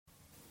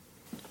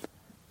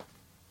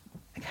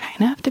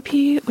kind of have to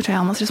pee, which I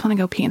almost just want to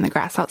go pee in the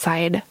grass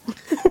outside.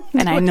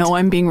 And I know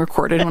I'm being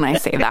recorded when I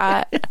say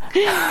that. Do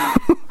it.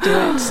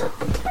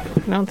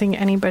 I don't think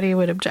anybody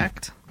would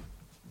object.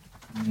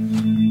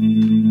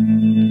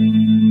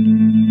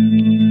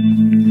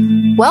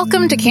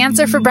 Welcome to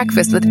Cancer for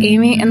Breakfast with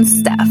Amy and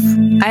Steph.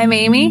 I'm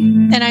Amy.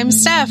 And I'm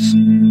Steph.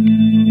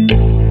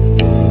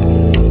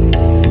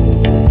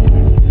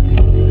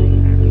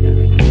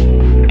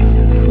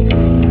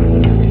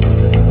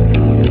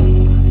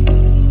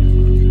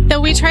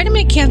 We try to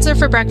make Cancer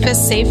for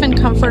Breakfast safe and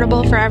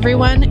comfortable for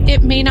everyone.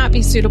 It may not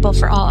be suitable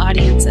for all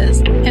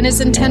audiences and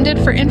is intended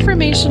for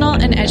informational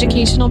and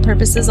educational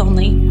purposes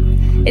only.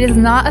 It is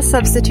not a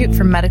substitute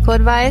for medical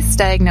advice,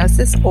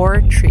 diagnosis, or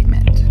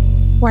treatment.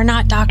 We're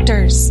not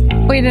doctors.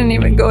 We didn't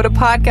even go to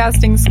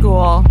podcasting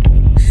school.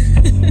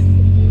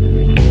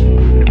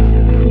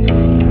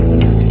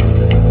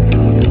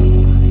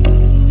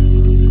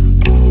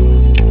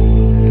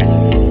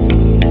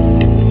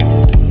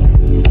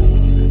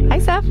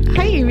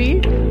 Hi,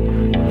 Amy.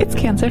 It's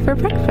Cancer for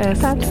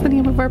Breakfast. That's the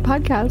name of our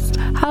podcast.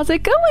 How's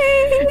it going?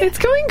 It's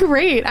going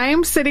great. I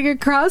am sitting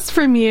across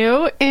from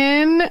you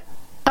in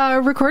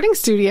a recording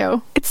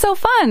studio. It's so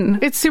fun.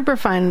 It's super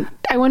fun.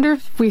 I wonder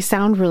if we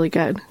sound really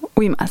good.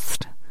 We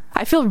must.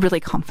 I feel really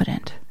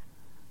confident.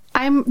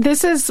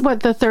 This is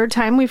the third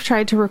time we've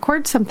tried to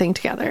record something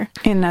together.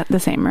 In the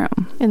same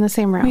room. In the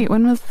same room. Wait,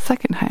 when was the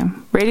second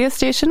time? Radio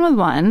station was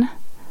one.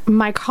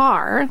 My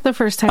car, the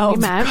first time we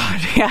met.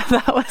 God. Yeah,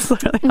 that was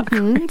literally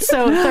awkward.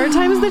 So third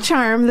time is the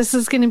charm. This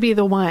is going to be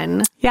the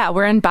one. Yeah,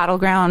 we're in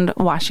Battleground,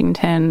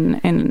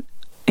 Washington, in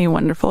a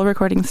wonderful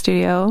recording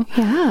studio.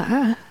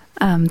 Yeah.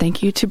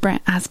 Thank you to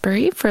Brent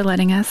Asbury for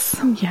letting us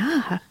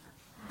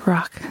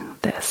rock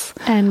this.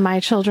 And my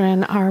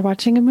children are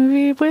watching a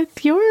movie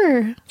with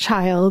your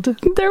child.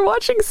 They're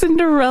watching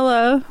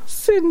Cinderella.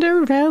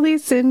 Cinderella.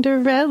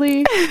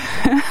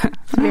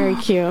 Very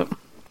cute.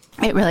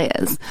 It really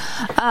is.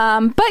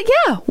 But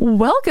yeah,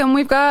 welcome.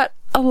 We've got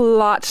a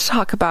lot to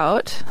talk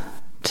about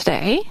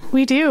today.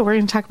 We do. We're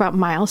going to talk about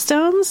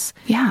milestones.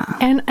 Yeah.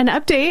 And an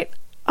update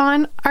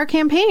on our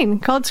campaign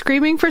called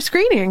Screaming for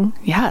Screening.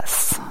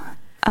 Yes.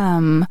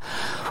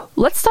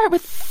 Let's start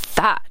with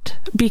that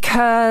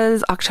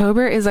because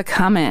October is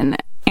a-comin'.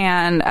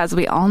 And as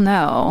we all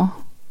know,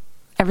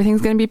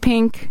 everything's going to be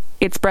pink.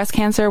 It's Breast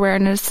Cancer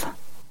Awareness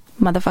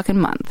motherfucking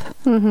month.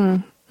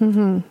 Mm-hmm.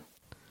 Mm-hmm.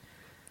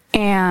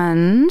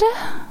 And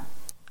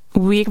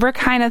we were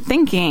kind of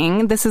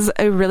thinking this is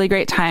a really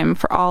great time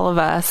for all of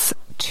us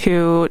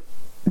to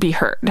be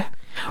heard.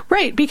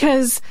 Right,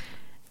 because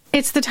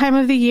it's the time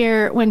of the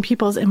year when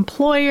people's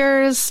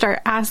employers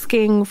start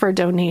asking for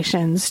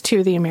donations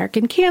to the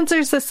American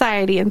Cancer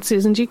Society and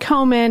Susan G.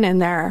 Komen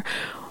and their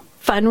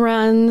fun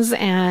runs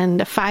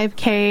and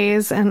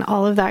 5Ks and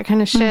all of that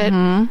kind of shit.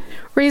 Mm-hmm.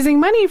 Raising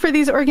money for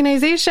these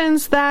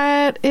organizations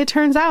that it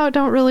turns out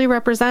don't really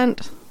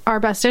represent our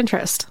best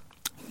interest.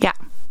 Yeah.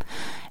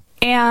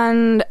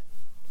 And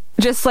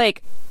just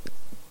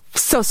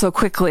so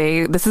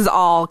quickly, this is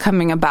all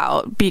coming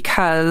about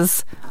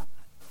because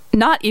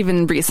not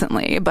even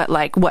recently, but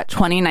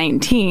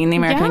 2019, the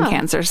American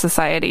Cancer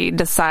Society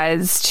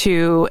decides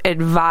to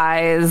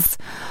advise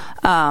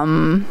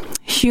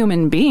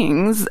human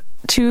beings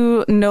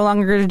to no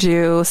longer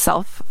do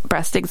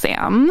breast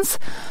exams,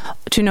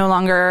 to no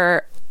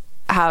longer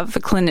have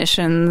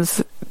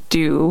clinicians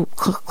do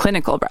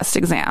clinical breast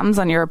exams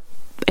on your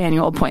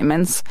annual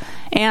appointments,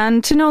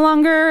 and to no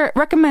longer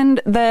recommend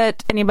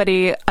that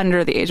anybody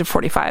under the age of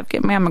 45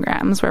 get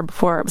mammograms, where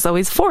before it was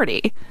always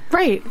 40.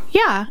 Right.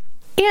 Yeah.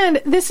 And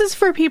this is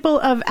for people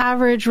of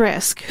average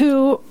risk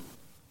who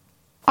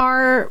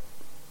are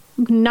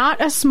not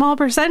a small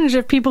percentage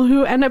of people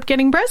who end up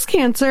getting breast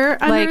cancer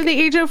under the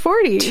age of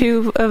 40.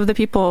 Two of the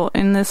people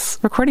in this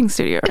recording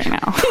studio right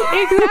now.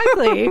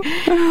 Exactly.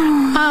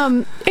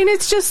 And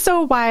it's just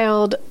so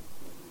wild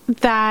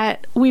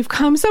that we've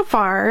come so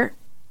far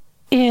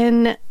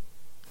in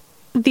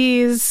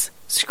these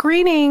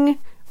screening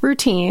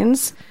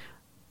routines.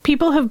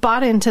 People have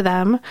bought into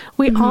them.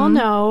 We all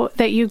know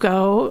that you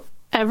go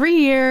every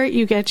year,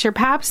 you get your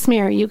pap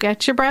smear, you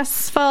get your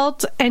breasts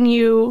felt, and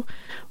you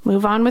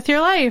move on with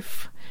your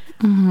life.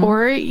 Mm-hmm.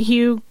 Or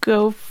you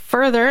go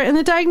further in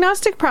the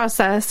diagnostic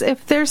process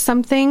if there's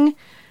something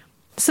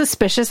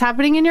suspicious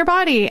happening in your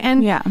body.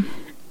 And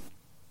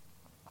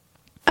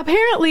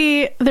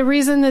apparently, the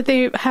reason that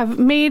they have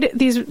made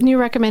these new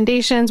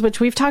recommendations, which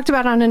we've talked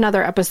about on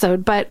another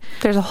episode, but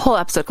there's a whole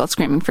episode called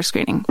Screaming for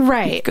Screening.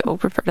 Right. Go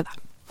refer to that.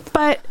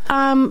 But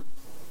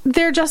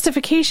their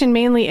justification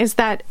mainly is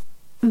that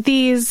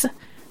these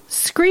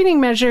screening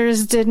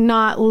measures did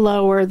not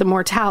lower the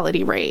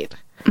mortality rate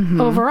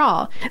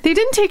overall. They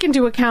didn't take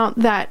into account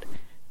that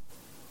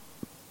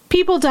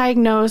people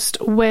diagnosed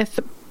with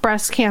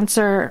breast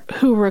cancer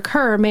who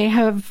recur may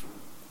have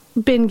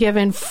been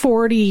given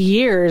 40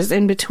 years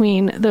in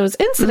between those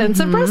incidents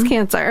of breast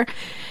cancer.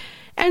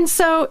 And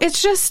so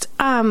it's just,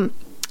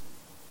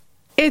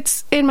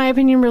 it's, in my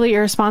opinion, really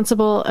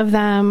irresponsible of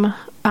them.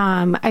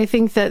 I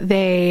think that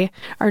they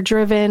are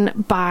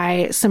driven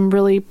by some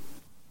really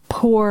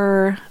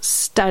poor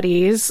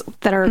studies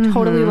that are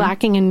totally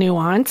lacking in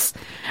nuance.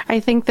 I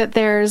think that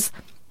there's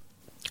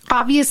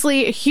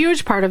obviously a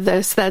huge part of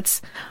this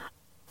that's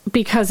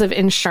because of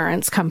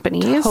insurance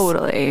companies.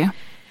 Totally.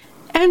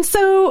 And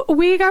so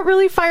we got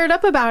really fired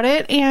up about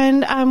it,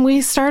 and we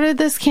started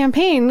this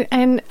campaign,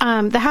 and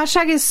the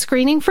hashtag is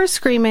Screening for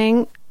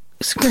Screaming.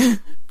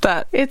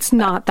 But it's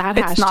not that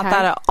hashtag. It's not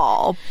that at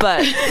all,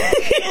 but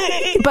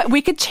but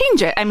we could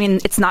change it. I mean,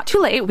 it's not too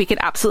late. We could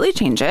absolutely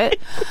change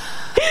it.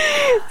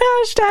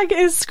 Hashtag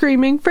is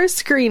Screaming for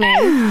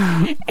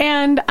Screening.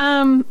 And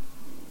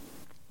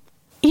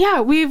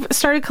yeah, we've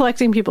started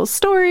collecting people's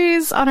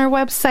stories on our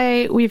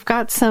website. We've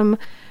got some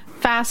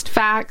fast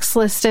facts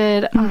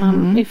listed.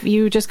 If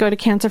you just go to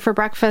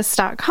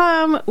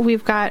cancerforbreakfast.com,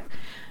 we've got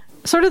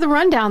sort of the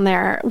rundown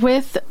there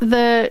with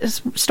the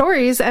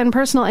stories and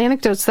personal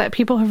anecdotes that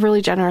people have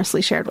really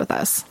generously shared with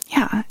us.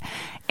 Yeah.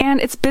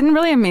 And it's been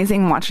really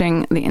amazing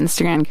watching the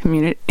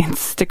Instagram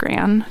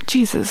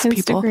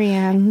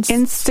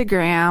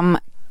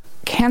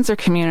cancer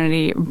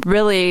community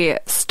really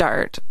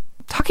start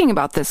talking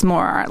about this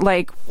more.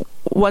 Like,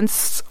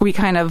 once we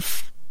kind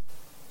of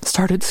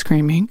started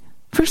screaming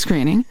for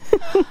screening,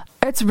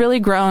 it's really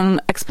grown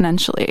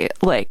exponentially.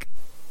 Like,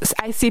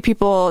 I see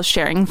people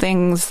sharing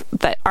things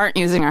that aren't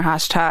using our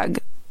hashtag,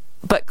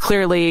 but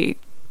clearly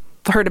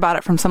heard about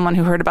it from someone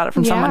who heard about it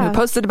from someone who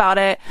posted about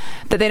it,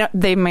 that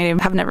they may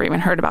have never even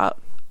heard about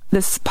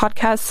this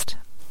podcast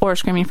or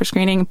Screaming for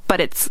Screening, but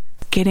it's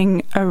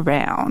getting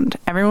around.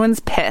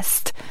 Everyone's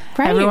pissed.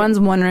 Right. Everyone's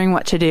wondering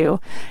what to do.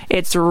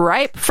 It's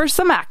ripe for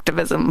some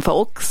activism,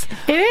 folks.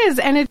 It is.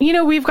 And,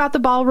 we've got the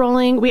ball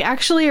rolling. We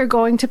actually are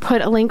going to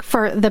put a link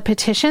for the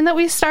petition that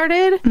we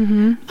started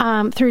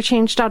through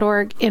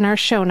change.org in our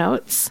show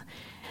notes.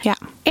 Yeah.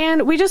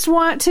 And we just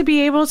want to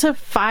be able to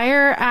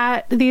fire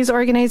at these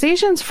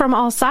organizations from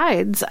all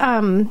sides.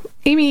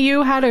 Amy,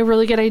 you had a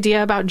really good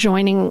idea about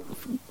joining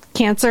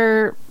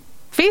cancer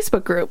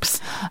Facebook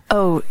groups.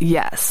 Oh,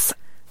 yes.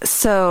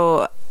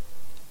 So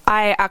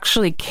I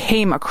actually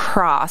came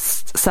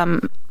across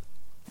some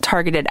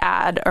targeted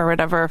ad or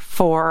whatever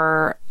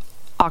for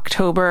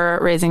October,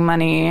 raising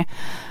money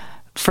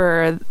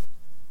for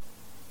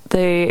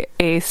the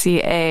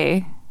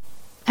ACA.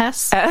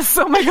 S.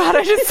 Oh my God,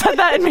 I just said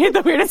that and made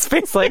the weirdest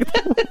face. Like,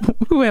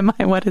 who am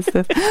I? What is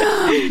this?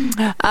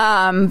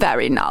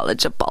 Very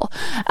knowledgeable.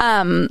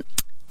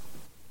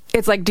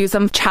 It's like, do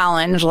some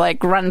challenge,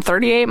 like run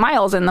 38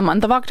 miles in the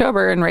month of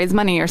October and raise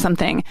money or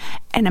something.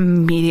 And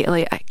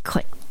immediately I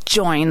clicked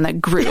join the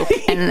group.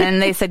 And then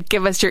they said,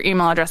 give us your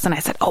email address. And I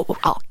said, oh,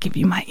 I'll give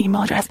you my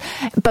email address.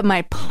 But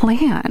my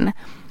plan,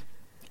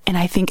 and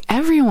I think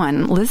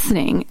everyone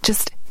listening,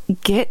 just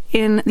get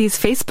in these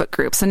Facebook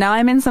groups. So now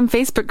I'm in some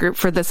Facebook group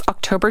for this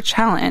October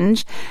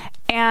challenge.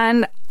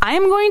 And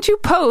I'm going to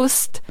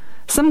post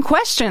some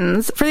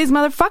questions for these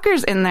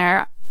motherfuckers in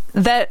there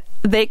that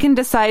they can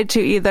decide to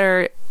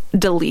either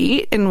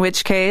delete, in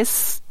which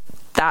case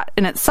that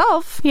in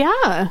itself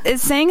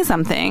is saying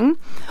something,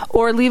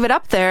 or leave it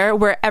up there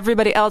where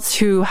everybody else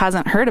who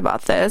hasn't heard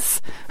about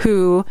this,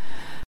 who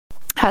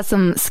has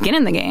some skin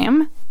in the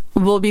game,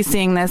 will be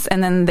seeing this,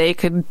 and then they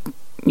could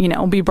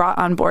be brought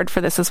on board for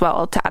this as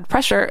well to add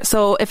pressure.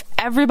 So if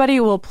everybody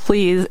will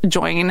please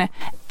join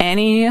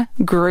any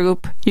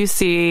group you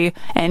see,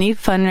 any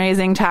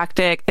fundraising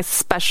tactic,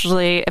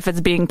 especially if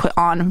it's being put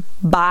on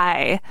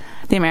by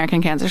the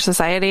American Cancer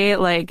Society,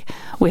 like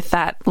with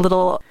that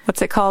little,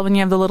 what's it called when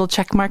you have the little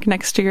check mark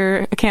next to your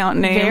account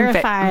name?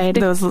 Verified.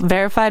 Those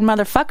verified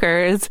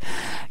motherfuckers.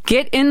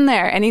 Get in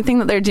there, anything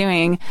that they're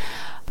doing.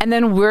 And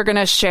then we're going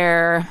to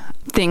share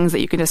things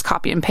that you can just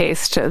copy and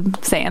paste to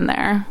say in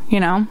there,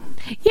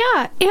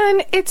 Yeah,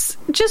 and it's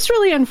just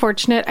really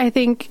unfortunate, I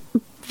think,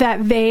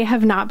 that they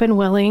have not been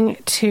willing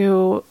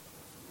to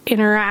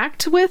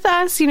interact with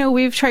us.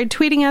 We've tried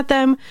tweeting at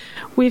them.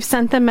 We've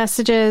sent them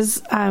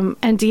messages and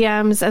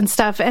DMs and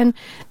stuff, and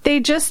they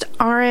just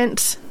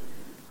aren't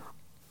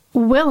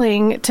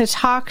willing to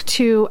talk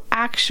to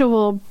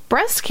actual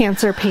breast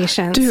cancer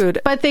patients. Dude.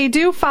 But they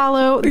do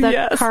follow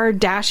the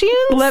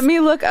Kardashians. Let me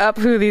look up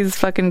who these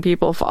fucking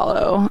people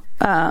follow.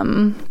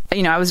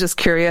 I was just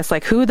curious,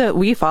 like, who that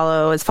we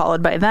follow is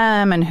followed by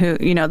them, and who,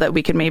 that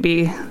we could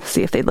maybe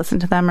see if they'd listen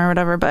to them or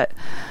whatever. But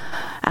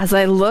as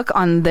I look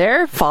on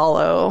their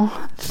follow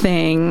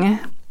thing,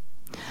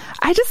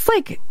 I just,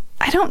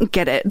 I don't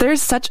get it.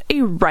 There's such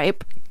a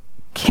ripe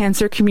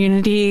cancer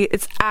community.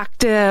 It's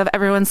active.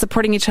 Everyone's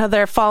supporting each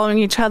other, following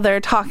each other,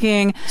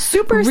 talking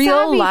super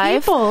real savvy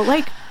life people.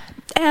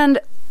 And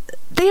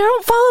they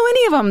don't follow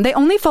any of them. They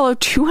only follow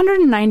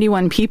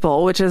 291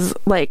 people, which is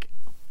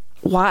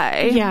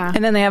why? Yeah.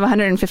 And then they have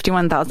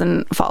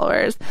 151,000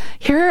 followers.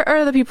 Here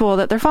are the people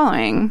that they're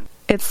following.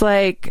 It's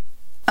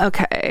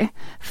okay,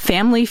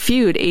 Family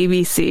Feud,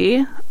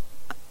 ABC.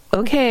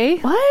 Okay.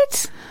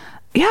 What?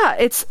 Yeah,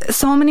 it's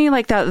so many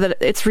like that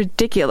it's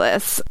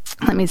ridiculous.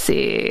 Let me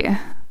see.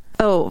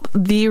 Oh,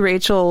 the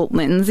Rachel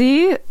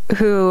Lindsay,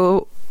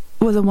 who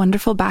was a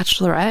wonderful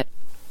bachelorette.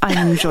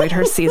 I enjoyed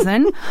her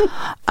season.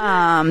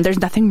 There's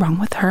nothing wrong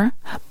with her.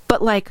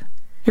 But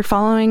You're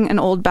following an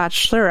old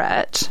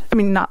bachelorette. I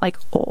mean, not like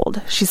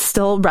old. She's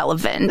still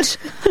relevant.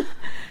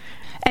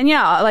 And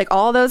yeah, like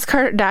all those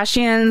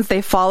Kardashians,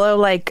 they follow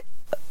like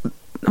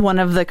one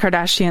of the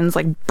Kardashians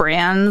like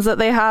brands that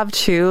they have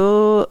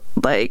too,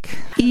 like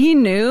E!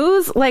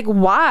 News. Like,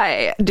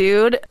 why,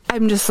 dude?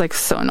 I'm just like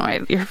so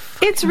annoyed.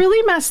 It's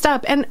really messed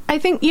up. And I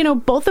think, you know,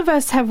 both of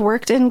us have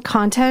worked in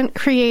content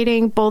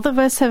creating. Both of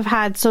us have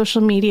had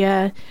social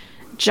media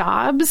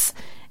jobs.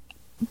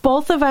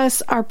 Both of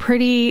us are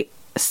pretty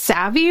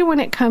savvy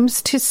when it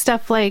comes to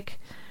stuff like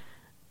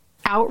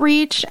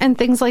outreach and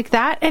things like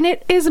that. And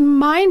it is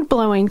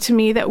mind-blowing to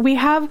me that we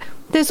have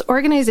this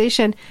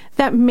organization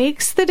that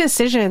makes the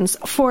decisions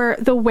for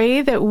the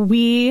way that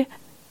we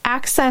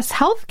access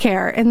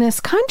healthcare in this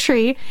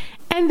country,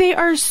 and they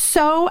are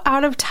so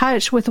out of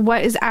touch with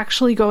what is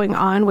actually going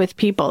on with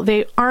people.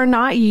 They are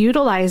not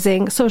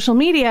utilizing social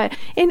media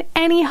in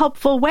any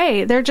helpful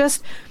way. They're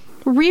just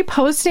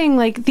reposting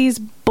like these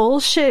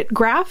bullshit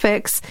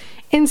graphics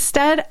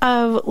instead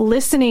of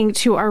listening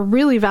to our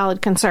really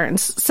valid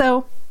concerns.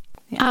 So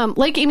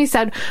like Amy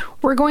said,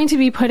 we're going to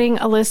be putting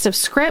a list of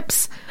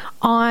scripts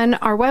on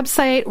our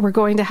website. We're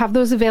going to have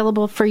those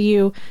available for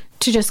you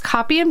to just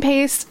copy and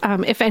paste.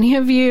 If any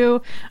of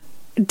you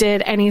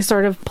did any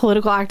sort of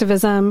political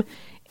activism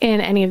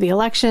in any of the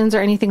elections or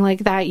anything like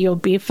that, you'll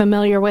be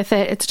familiar with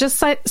it. It's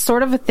just like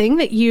sort of a thing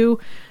that you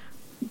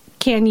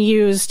can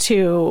use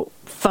to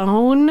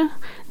phone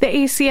the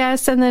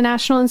ACS and the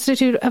National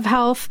Institute of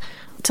Health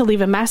to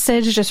leave a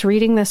message just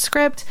reading the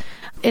script.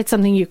 It's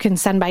something you can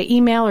send by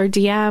email or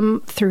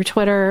DM, through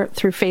Twitter,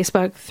 through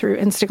Facebook, through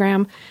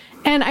Instagram.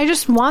 And I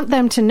just want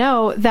them to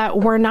know that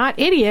we're not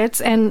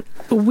idiots, and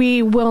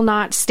we will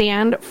not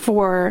stand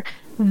for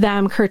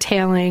them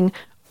curtailing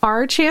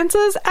our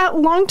chances at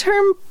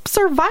long-term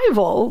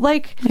survival.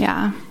 Like,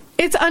 yeah,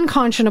 it's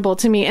unconscionable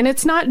to me. And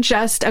it's not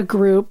just a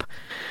group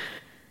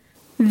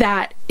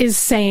that is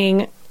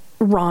saying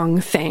wrong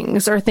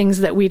things or things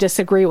that we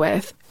disagree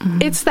with.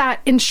 Mm-hmm. It's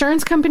that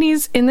insurance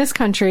companies in this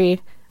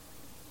country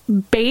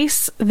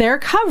base their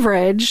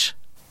coverage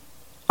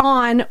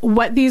on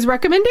what these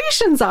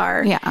recommendations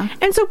are. Yeah.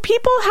 And so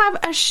people have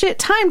a shit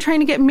time trying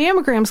to get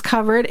mammograms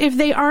covered if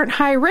they aren't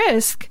high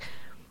risk.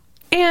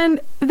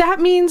 And that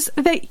means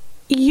that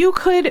you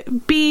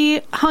could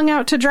be hung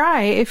out to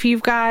dry if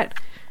you've got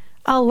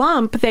a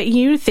lump that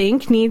you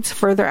think needs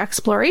further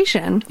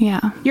exploration.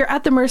 Yeah. You're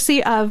at the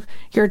mercy of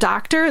your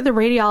doctor, the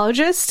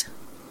radiologist,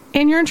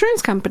 and your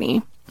insurance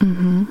company.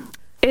 Mm-hmm.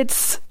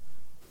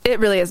 It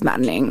really is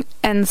maddening.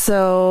 And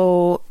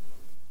so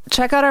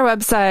check out our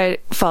website,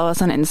 follow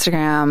us on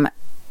Instagram,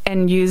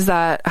 and use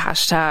that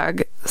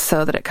hashtag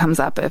so that it comes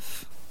up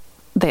if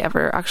they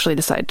ever actually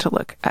decide to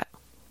look at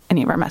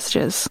any of our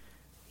messages.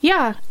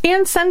 Yeah.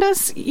 And send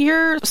us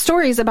your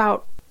stories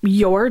about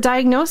your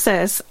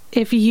diagnosis.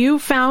 If you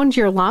found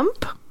your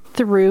lump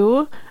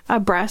through a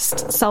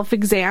breast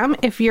self-exam,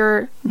 if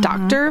your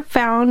doctor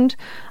found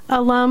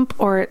a lump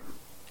or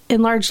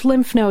enlarged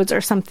lymph nodes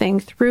or something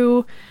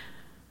through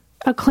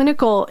a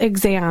clinical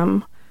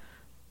exam,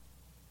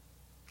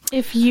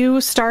 if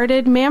you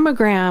started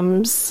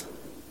mammograms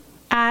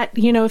at,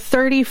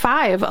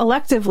 35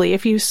 electively,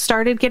 if you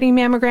started getting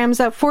mammograms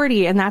at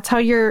 40 and that's how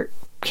your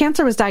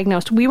cancer was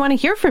diagnosed, we want to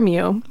hear from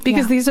you,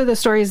 because these are the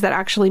stories that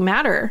actually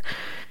matter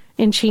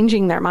in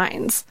changing their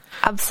minds.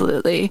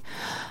 Absolutely.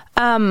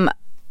 I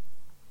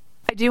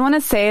do want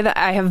to say that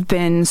I have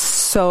been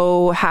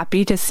so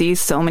happy to see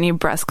so many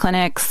breast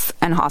clinics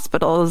and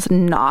hospitals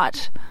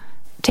not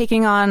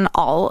taking on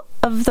all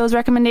of those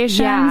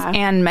recommendations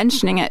and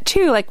mentioning it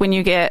too. Like when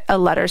you get a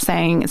letter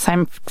saying it's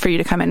time for you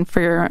to come in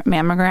for your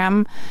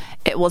mammogram,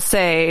 it will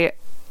say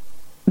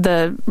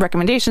the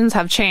recommendations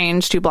have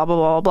changed to blah,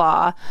 blah,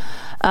 blah,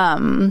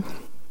 blah.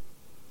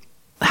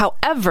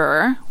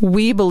 However,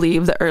 we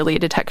believe that early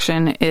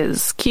detection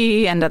is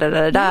key and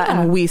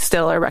and we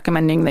still are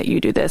recommending that you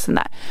do this and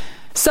that.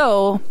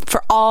 So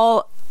for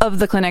all of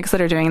the clinics that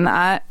are doing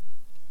that,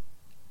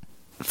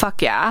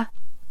 fuck yeah.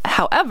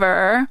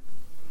 However,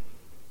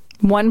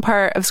 one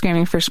part of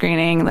Screaming for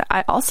Screening that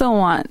I also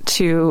want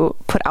to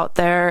put out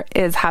there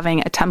is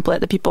having a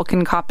template that people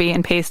can copy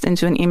and paste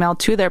into an email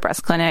to their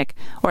breast clinic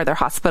or their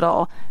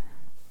hospital,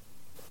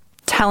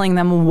 telling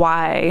them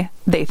why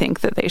they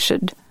think that they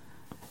should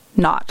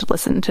not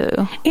listen to.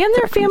 And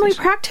their family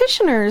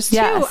practitioners, too.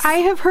 Yes. I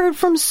have heard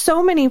from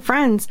so many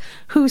friends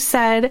who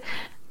said,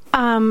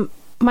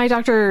 my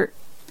doctor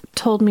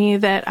told me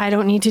that I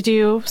don't need to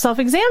do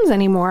self-exams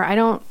anymore. I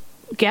don't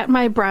get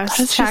my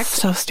breasts checked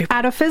so stupid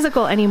at a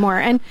physical anymore.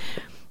 And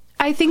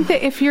I think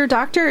that if your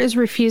doctor is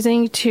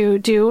refusing to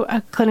do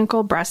a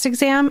clinical breast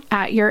exam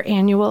at your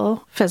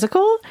annual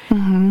physical,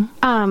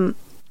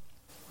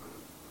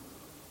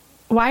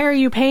 why are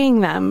you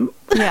paying them?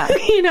 Yeah.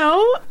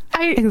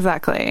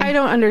 Exactly. I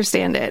don't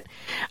understand it.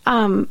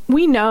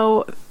 We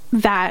know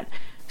that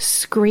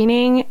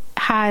screening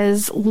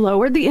has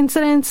lowered the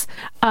incidence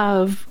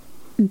of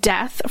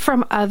death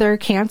from other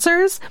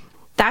cancers.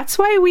 That's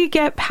why we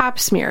get pap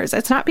smears.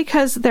 It's not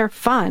because they're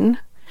fun.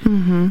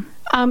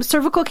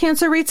 Cervical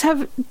cancer rates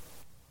have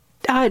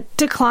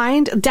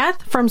declined.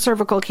 Death from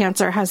cervical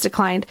cancer has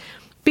declined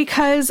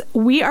because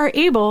we are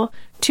able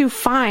to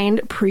find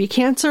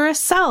precancerous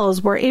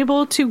cells. We're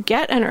able to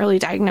get an early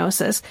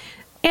diagnosis.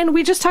 And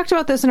we just talked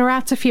about this in a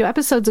rats a few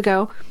episodes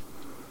ago.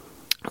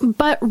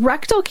 But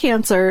rectal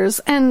cancers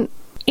and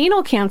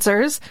anal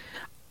cancers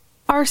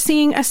are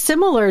seeing a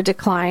similar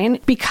decline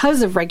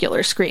because of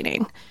regular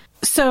screening.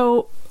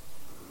 So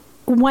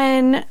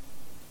when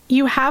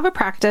you have a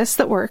practice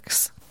that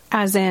works,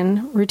 as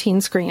in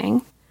routine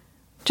screening,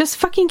 just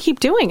fucking keep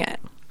doing it.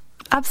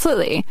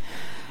 Absolutely.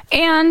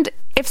 And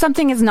if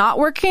something is not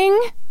working,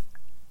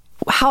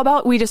 how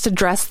about we just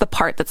address the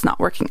part that's not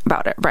working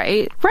about it,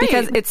 right? Right.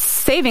 Because it's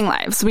saving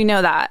lives. We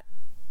know that.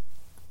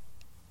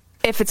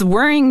 If it's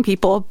worrying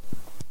people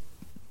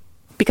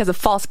because of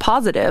false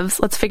positives,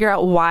 let's figure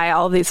out why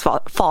all of these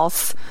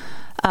false,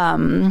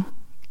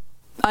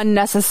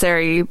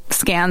 unnecessary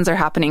scans are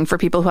happening for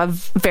people who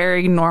have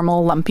very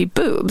normal lumpy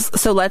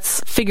boobs. So let's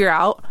figure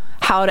out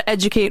how to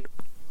educate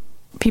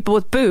people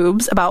with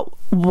boobs about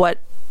what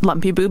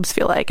lumpy boobs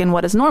feel like and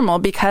what is normal,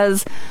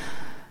 because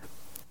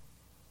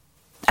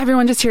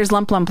everyone just hears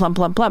lump, lump, lump,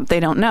 lump, lump. They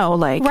don't know,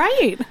 like,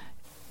 right.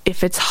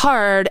 If it's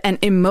hard and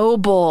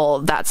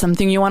immobile, that's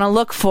something you want to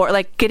look for.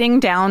 Like, getting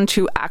down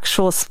to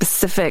actual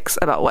specifics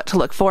about what to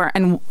look for,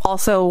 and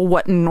also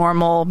what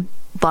normal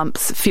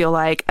lumps feel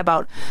like,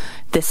 about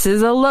this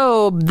is a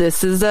lobe,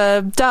 this is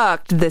a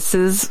duct, this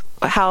is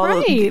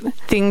how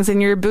things in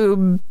your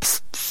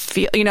boobs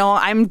feel. You know,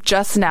 I'm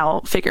just now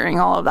figuring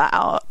all of that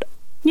out.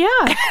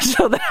 Yeah.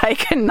 So that I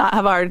can not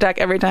have a heart attack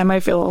every time I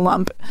feel a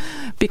lump,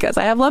 because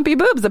I have lumpy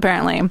boobs,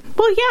 apparently.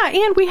 Well,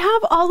 yeah. And we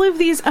have all of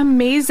these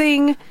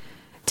amazing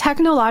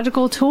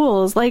technological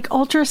tools like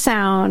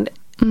ultrasound.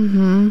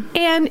 Mm-hmm.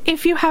 And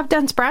if you have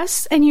dense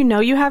breasts and you know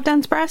you have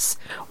dense breasts,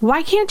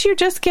 why can't you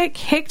just get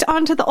kicked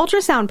onto the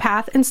ultrasound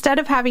path instead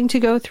of having to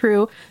go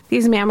through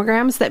these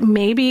mammograms that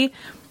maybe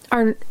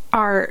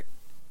are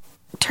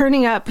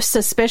turning up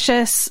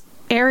suspicious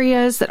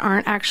areas that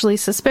aren't actually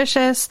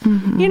suspicious?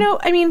 Mm-hmm. You know,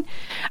 I mean,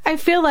 I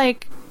feel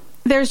like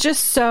there's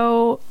just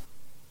so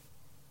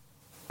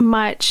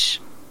much,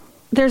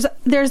 there's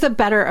a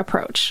better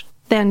approach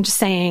than just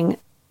saying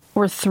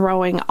we're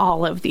throwing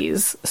all of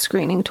these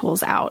screening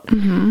tools out.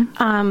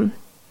 Mm-hmm.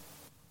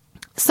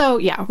 So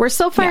yeah, we're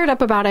still fired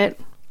up about it.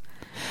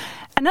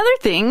 Another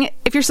thing,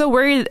 if you're so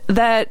worried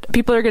that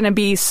people are going to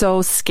be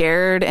so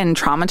scared and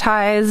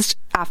traumatized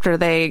after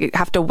they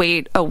have to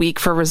wait a week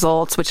for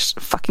results, which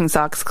fucking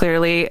sucks,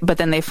 clearly, but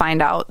then they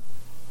find out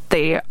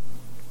they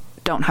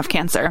don't have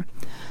cancer,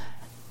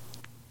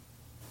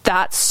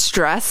 that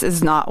stress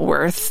is not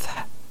worth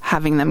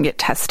having them get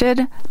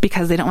tested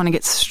because they don't want to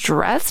get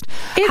stressed.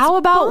 How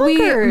about we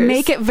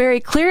make it very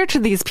clear to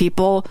these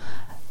people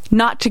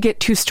not to get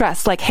too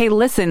stressed? Like, hey,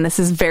 listen, this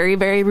is very,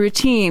 very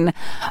routine.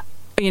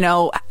 You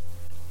know,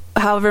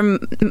 however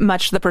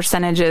much the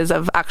percentages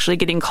of actually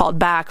getting called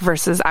back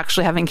versus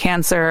actually having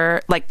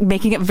cancer, like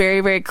making it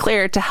very, very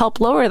clear to help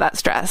lower that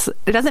stress.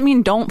 It doesn't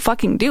mean don't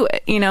fucking do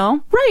it, you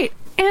know? Right.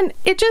 And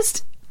it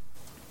just,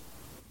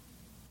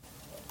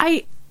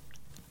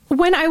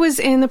 when I was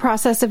in the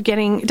process of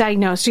getting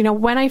diagnosed, you know,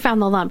 when I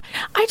found the lump,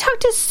 I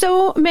talked to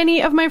so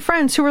many of my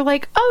friends who were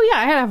like, oh yeah,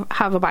 I had to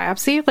have a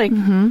biopsy. Like,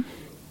 mm-hmm.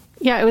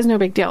 Yeah, it was no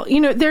big deal. You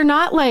know, they're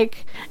not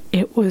like,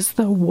 it was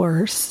the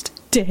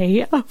worst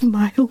day of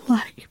my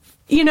life.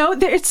 You know,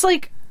 it's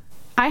like,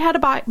 I had a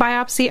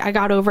biopsy, I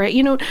got over it.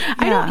 You know, yeah.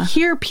 I don't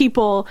hear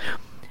people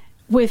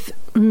with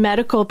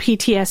medical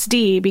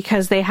PTSD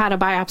because they had a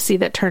biopsy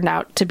that turned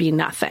out to be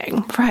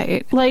nothing.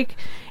 Right. Like,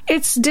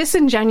 it's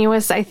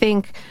disingenuous, I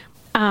think.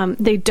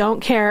 They don't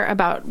care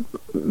about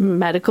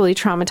medically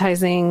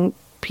traumatizing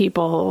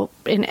people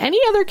in any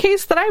other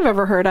case that I've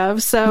ever heard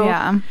of. So,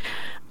 yeah.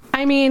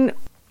 I mean,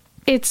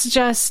 it's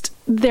just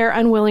their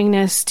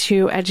unwillingness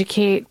to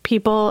educate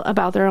people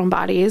about their own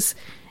bodies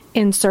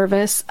in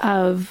service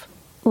of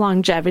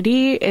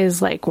longevity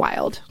is like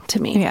wild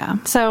to me. Yeah.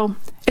 So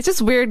it's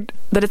just weird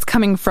that it's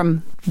coming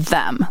from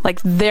them. Like,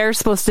 they're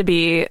supposed to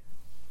be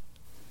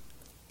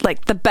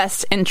like the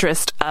best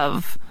interest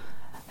of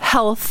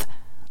health,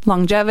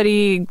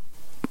 longevity,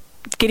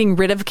 getting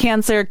rid of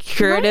cancer,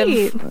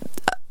 curative, right.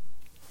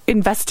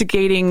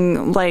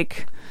 Investigating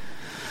like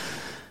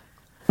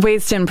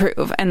ways to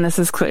improve, and this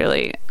is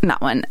clearly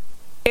not one.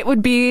 It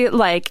would be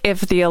like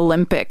if the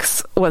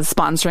Olympics was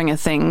sponsoring a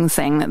thing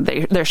saying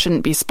that there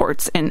shouldn't be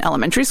sports in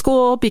elementary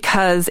school,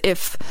 because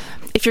if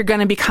you're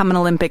going to become an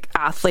Olympic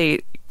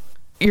athlete,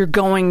 you're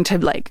going to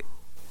like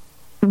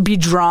be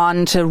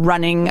drawn to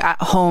running at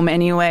home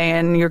anyway,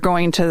 and you're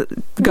going to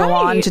go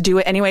on to do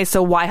it anyway,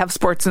 so why have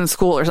sports in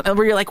school or something,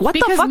 where you're like, what the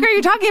fuck are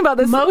you talking about?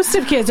 This most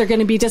of kids are going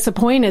to be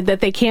disappointed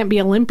that they can't be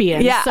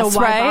Olympians. Yeah, so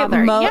why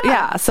bother?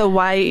 Yeah, so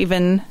why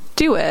even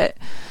do it?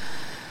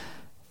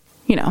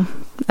 You know,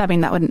 I mean,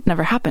 that would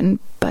never happen,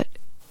 but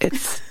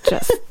it's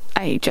just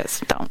I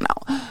just don't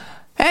know.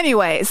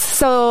 Anyways,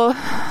 so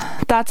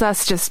that's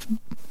us just,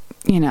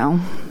 you know,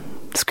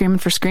 Screaming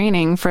for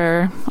Screening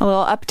for a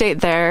little update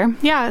there.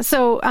 Yeah.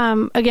 So,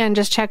 again,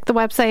 just check the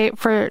website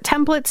for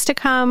templates to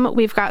come.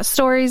 We've got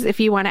stories. If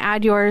you want to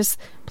add yours,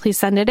 please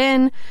send it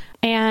in,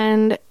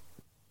 and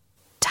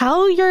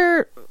tell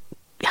your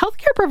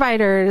healthcare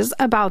providers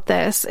about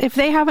this. If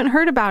they haven't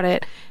heard about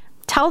it,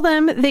 tell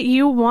them that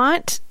you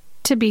want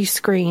to be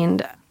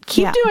screened.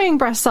 Keep doing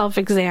breast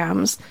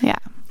self-exams. Yeah.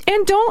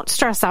 And don't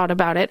stress out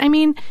about it. I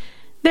mean,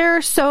 there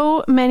are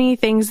so many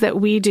things that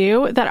we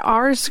do that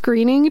are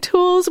screening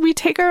tools. We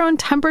take our own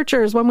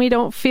temperatures when we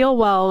don't feel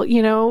well.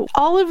 You know,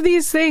 all of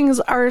these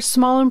things are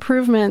small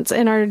improvements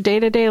in our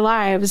day-to-day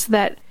lives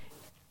that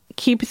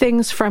keep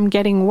things from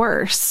getting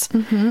worse.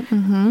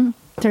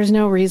 There's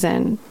no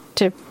reason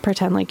to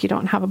pretend like you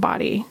don't have a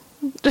body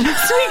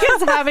just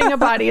because having a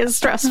body is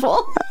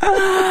stressful.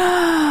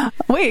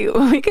 Wait,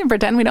 we can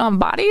pretend we don't have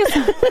bodies?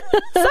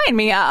 Sign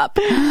me up.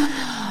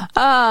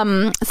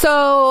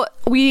 So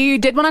we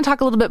did want to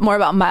talk a little bit more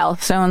about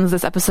milestones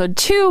this episode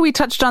too. We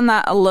touched on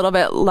that a little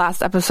bit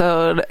last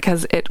episode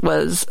because it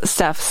was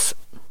Steph's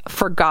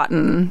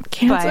forgotten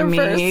by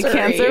me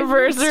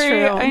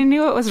Cancerversary. I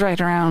knew it was right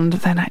around,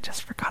 then I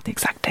just forgot the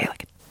exact day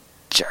like a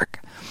jerk.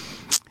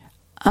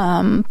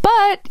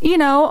 But you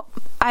know,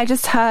 I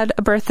just had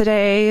a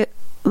birthday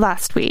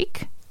last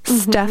week.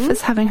 Steph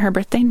is having her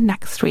birthday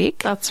next week.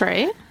 That's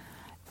right.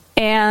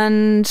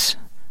 And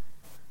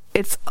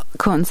it's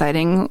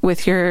coinciding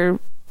with your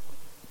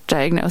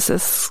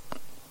diagnosis.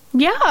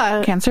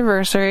 Yeah.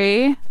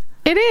 Cancerversary.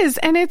 It is.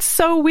 And it's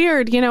so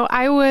weird. You know,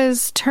 I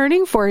was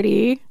turning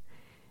 40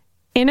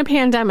 in a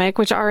pandemic,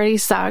 which already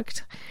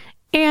sucked.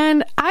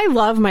 And I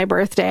love my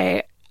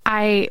birthday.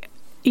 I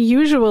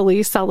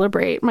usually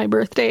celebrate my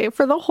birthday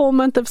for the whole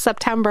month of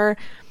September.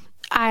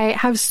 I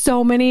have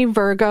so many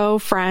Virgo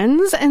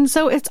friends, and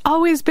so it's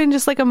always been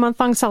just like a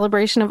month-long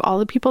celebration of all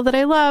the people that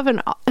I love,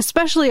 and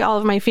especially all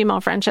of my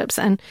female friendships.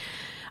 And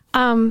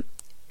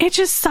it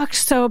just sucked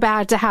so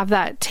bad to have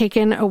that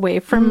taken away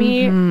from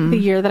me the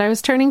year that I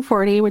was turning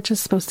 40, which is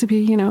supposed to be,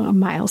 you know, a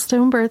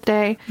milestone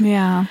birthday.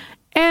 Yeah.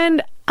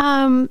 And, you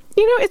know,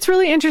 it's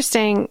really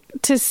interesting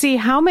to see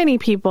how many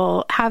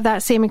people have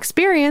that same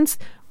experience,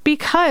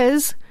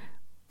 because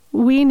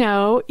we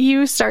know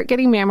you start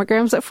getting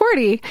mammograms at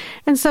 40.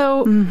 And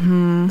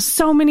so,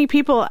 so many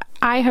people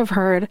I have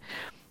heard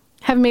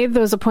have made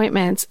those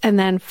appointments and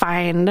then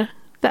find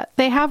that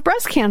they have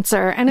breast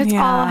cancer, and it's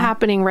all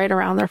happening right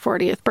around their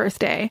 40th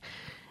birthday.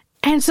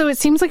 And so it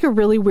seems like a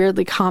really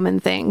weirdly common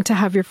thing to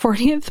have your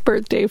 40th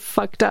birthday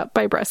fucked up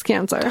by breast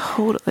cancer.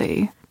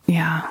 Totally.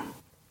 Yeah.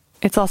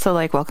 It's also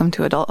like, welcome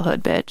to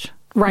adulthood, bitch.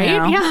 Right? You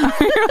know? Yeah.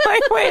 You're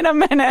like, wait a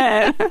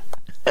minute.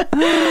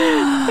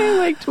 I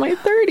liked my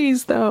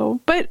 30s though.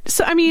 But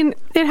so, I mean,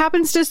 it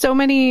happens to so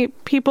many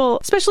people,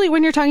 especially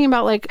when you're talking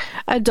about like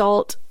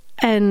adult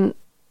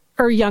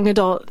or young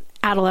adult,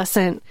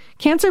 adolescent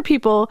cancer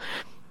people,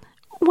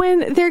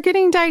 when they're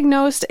getting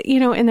diagnosed, you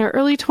know, in their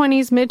early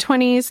 20s, mid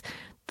 20s.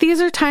 These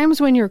are times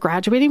when you're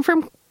graduating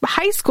from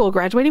high school,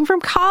 graduating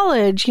from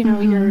college, you know,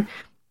 you're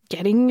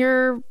getting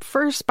your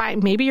first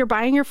maybe you're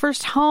buying your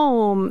first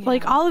home. Yeah.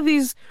 Like all of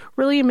these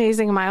really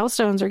amazing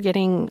milestones are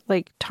getting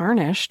like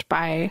tarnished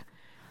by,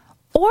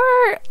 or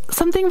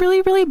something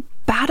really, really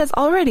bad is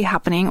already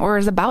happening or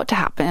is about to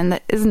happen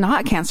that is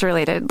not cancer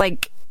related.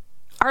 Like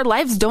our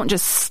lives don't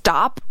just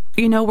stop.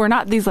 You know, we're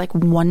not these like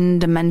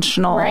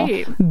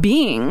one-dimensional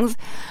beings.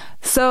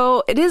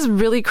 So it is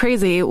really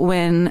crazy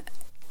when,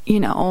 you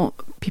know,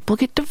 people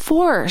get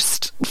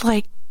divorced,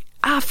 like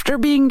after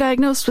being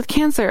diagnosed with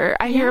cancer.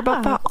 I hear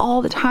about that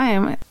all the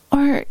time.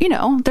 Or, you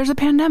know, there's a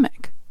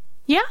pandemic.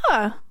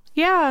 Yeah.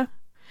 Yeah.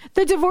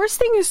 The divorce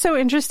thing is so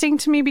interesting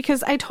to me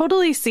because I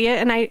totally see it.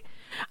 And I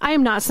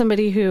am not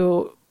somebody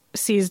who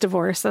sees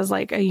divorce as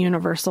like a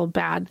universal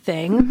bad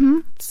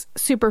thing. It's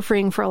super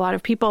freeing for a lot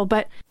of people.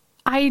 But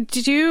I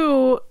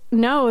do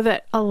know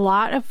that a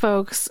lot of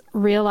folks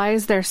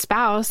realize their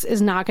spouse is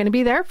not going to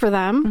be there for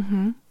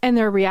them, and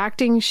they're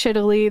reacting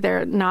shittily.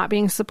 They're not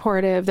being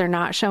supportive. They're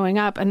not showing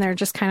up, and they're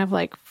just kind of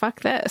like,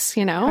 fuck this,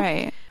 you know?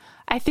 Right.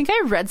 I think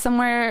I read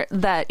somewhere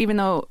that even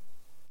though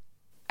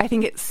I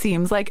think it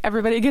seems like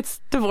everybody gets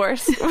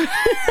divorced,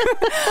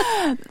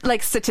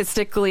 like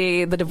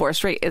statistically, the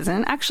divorce rate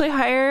isn't actually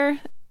higher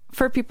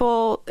for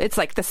people. It's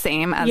like the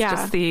same as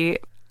just the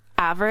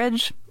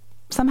average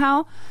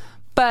somehow.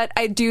 But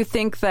I do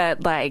think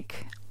that,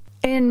 like,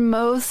 in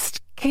most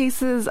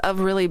cases of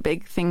really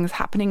big things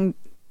happening,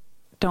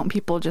 don't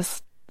people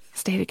just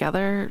stay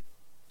together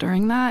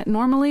during that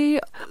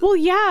normally? Well,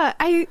 yeah.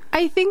 I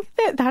think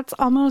that that's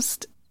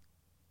almost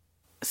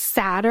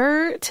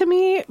sadder to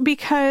me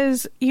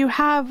because you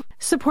have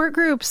support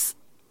groups,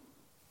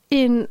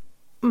 in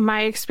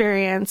my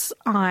experience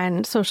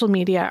on social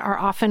media, are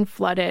often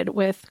flooded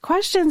with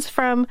questions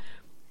from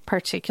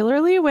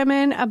particularly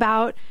women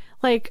about,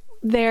 like,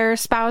 their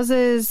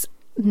spouses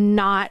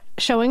not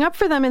showing up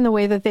for them in the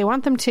way that they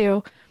want them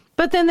to,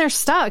 but then they're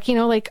stuck, you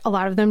know, like a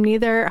lot of them need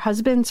their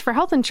husbands for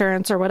health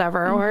insurance or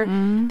whatever, or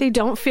they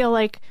don't feel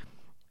like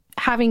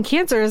having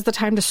cancer is the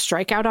time to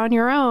strike out on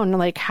your own.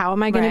 Like, how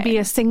am I going to be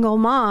a single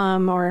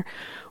mom or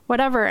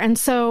whatever. And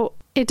so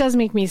it does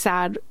make me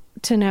sad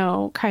to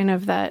know kind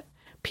of that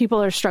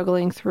people are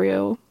struggling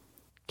through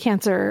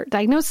cancer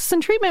diagnosis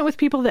and treatment with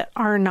people that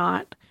are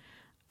not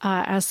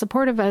as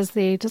supportive as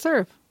they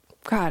deserve.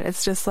 God,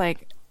 it's just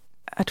like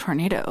a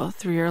tornado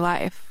through your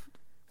life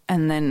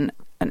and then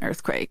an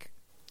earthquake.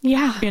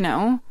 Yeah. You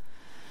know?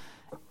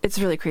 It's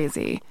really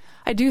crazy.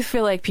 I do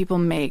feel like people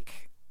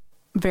make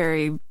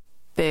very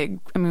big,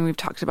 I mean, we've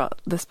talked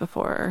about this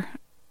before,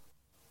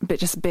 but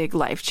just big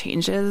life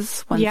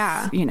changes once,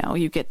 you know,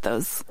 you get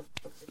those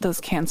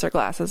cancer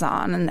glasses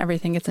on and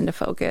everything gets into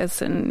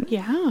focus and,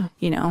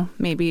 you know,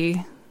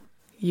 maybe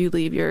you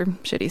leave your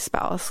shitty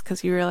spouse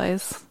because you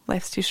realize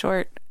life's too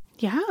short.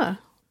 Yeah.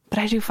 But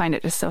I do find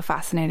it just so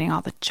fascinating,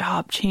 all the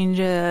job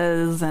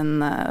changes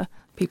and the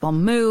people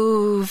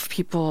move,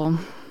 people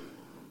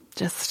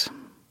just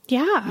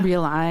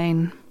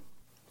realign.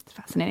 It's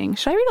fascinating.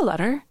 Should I read a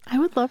letter? I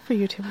would love for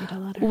you to read a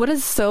letter. What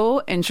is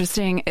so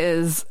interesting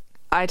is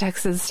I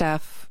texted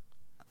Steph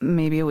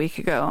maybe a week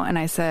ago and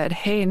I said,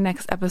 hey,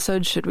 next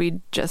episode, should we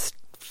just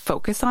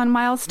focus on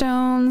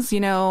milestones? You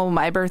know,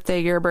 my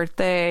birthday, your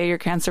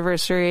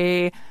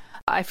cancerversary.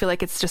 I feel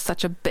like it's just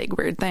such a big,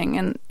 weird thing.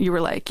 And you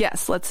were like,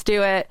 yes, let's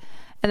do it.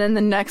 And then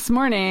the next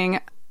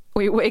morning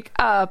we wake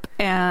up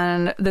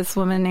and this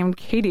woman named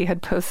Katie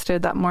had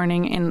posted that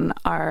morning in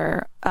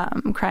our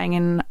Crying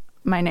in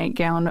My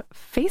Nightgown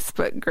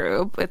Facebook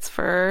group. It's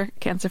for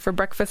Cancer for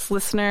Breakfast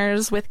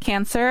listeners with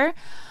cancer.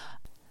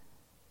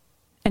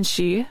 And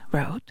she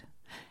wrote,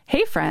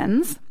 hey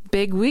friends,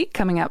 big week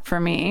coming up for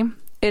me.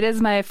 It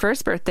is my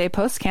first birthday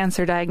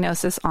post-cancer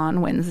diagnosis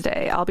on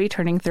Wednesday. I'll be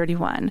turning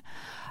 31.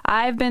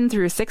 I've been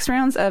through 6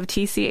 rounds of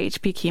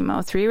TCHP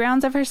chemo, 3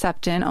 rounds of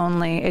Herceptin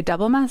only, a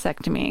double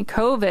mastectomy,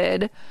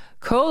 COVID,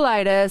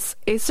 colitis,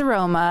 a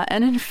seroma,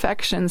 an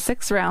infection,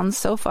 6 rounds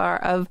so far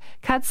of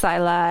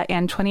Kadcyla,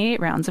 and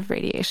 28 rounds of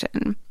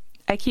radiation.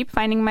 I keep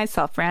finding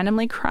myself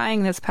randomly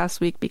crying this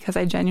past week because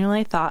I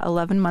genuinely thought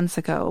 11 months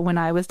ago when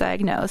I was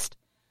diagnosed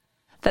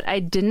that I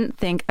didn't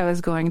think I was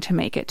going to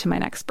make it to my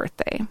next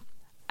birthday.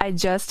 I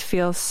just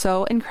feel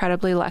so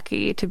incredibly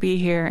lucky to be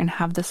here and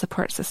have the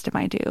support system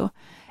I do.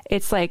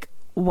 It's like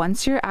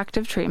once your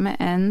active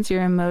treatment ends,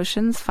 your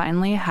emotions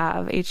finally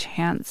have a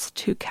chance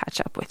to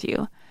catch up with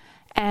you.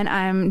 And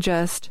I'm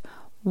just,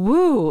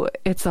 woo,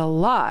 it's a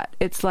lot.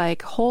 It's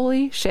like,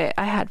 holy shit,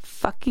 I had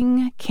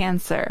fucking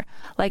cancer.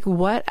 Like,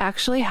 what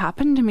actually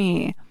happened to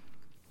me?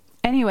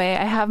 Anyway,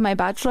 I have my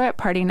bachelorette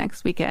party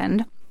next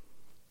weekend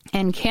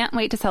and can't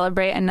wait to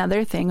celebrate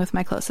another thing with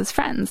my closest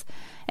friends.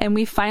 And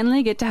we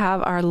finally get to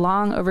have our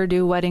long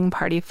overdue wedding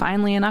party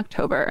finally in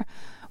October.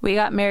 We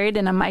got married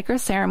in a micro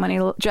ceremony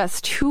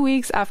just 2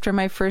 weeks after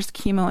my first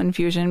chemo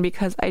infusion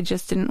because I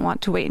just didn't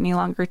want to wait any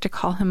longer to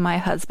call him my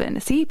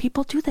husband. See,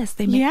 people do this.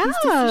 They make these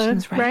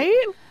decisions,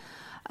 right?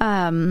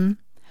 In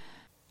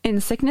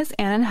sickness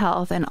and in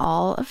health and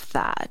all of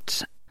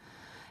that.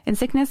 In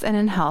sickness and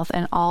in health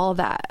and all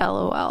that,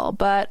 LOL.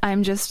 But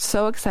I'm just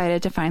so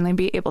excited to finally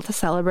be able to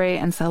celebrate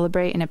and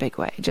celebrate in a big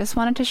way. Just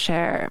wanted to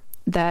share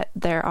that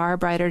there are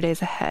brighter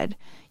days ahead.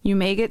 You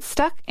may get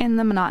stuck in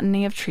the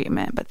monotony of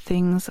treatment, but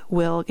things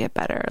will get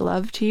better.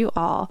 Love to you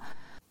all.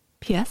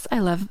 P.S. I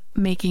love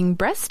making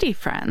breasty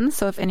friends.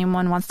 So if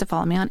anyone wants to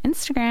follow me on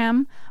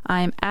Instagram,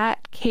 I'm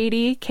at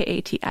Katie,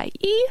 Katie,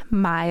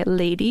 my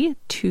lady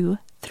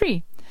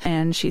 23.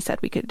 And she said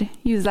we could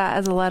use that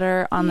as a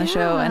letter on the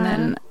show. And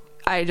then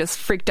I just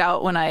freaked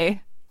out when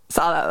I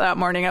saw that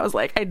morning. I was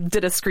like, I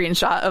did a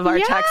screenshot of our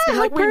text and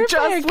like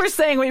we're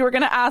saying we were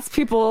going to ask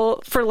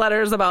people for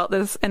letters about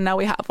this and now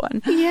we have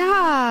one.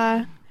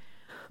 Yeah.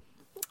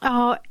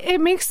 Oh, it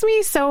makes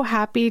me so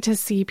happy to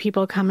see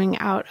people coming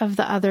out of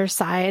the other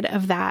side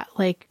of that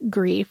like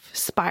grief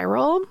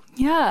spiral.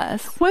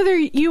 Yes. Whether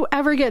you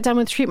ever get done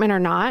with treatment or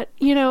not,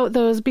 you know,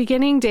 those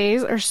beginning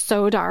days are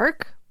so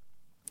dark.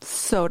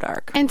 So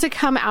dark. And to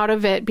come out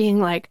of it being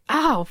like,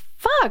 oh,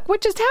 fuck,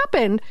 what just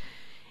happened?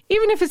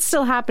 Even if it's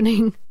still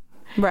happening.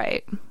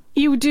 Right.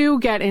 You do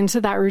get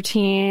into that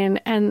routine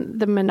and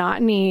the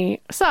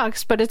monotony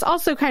sucks, but it's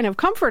also kind of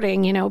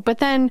comforting, you know. But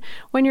then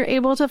when you're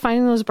able to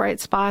find those bright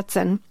spots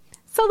and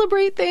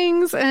celebrate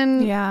things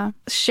and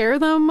share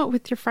them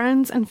with your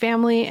friends and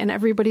family and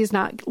everybody's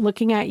not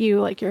looking at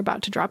you like you're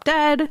about to drop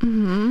dead.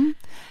 Mm-hmm.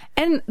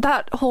 And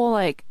that whole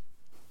like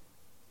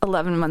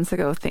 11 months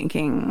ago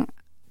thinking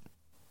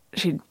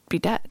she'd be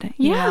dead.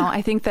 You know,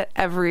 I think that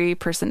every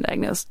person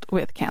diagnosed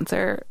with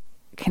cancer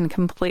can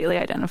completely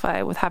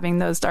identify with having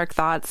those dark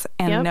thoughts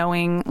and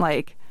knowing,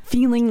 like,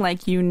 feeling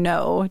like you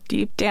know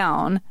deep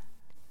down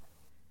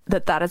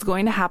that that is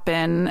going to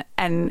happen.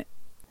 And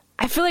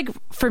I feel like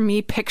for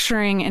me,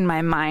 picturing in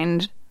my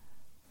mind,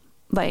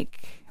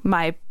 like,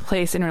 my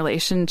place in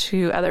relation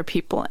to other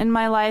people in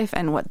my life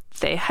and what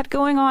they had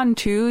going on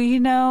too, you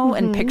know,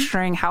 and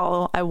picturing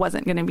how I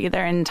wasn't going to be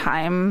there in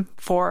time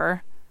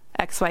for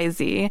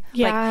XYZ,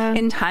 like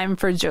in time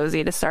for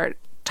Josie to start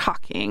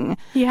talking.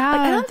 Like,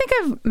 I don't think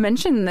I've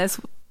mentioned this.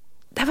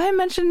 Have I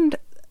mentioned?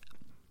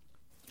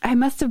 I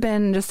must have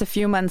been just a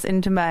few months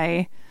into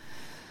my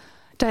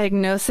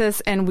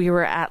diagnosis, and we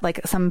were at like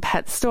some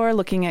pet store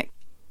looking at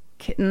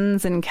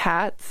kittens and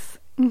cats.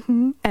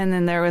 And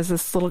then there was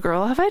this little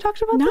girl. Have I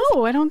talked about this?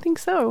 No, I don't think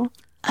so.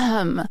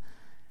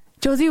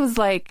 Josie was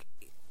like,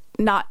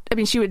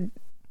 she would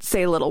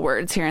say little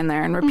words here and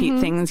there and repeat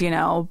things,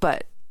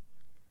 but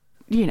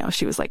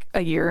she was like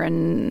a year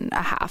and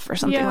a half or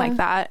something like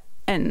that.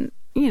 And,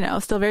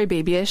 still very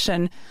babyish.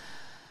 And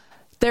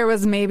there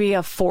was maybe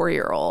a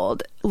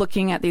 4-year-old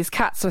looking at these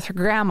cats with her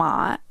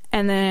grandma.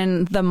 And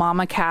then the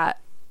mama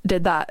cat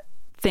did that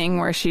thing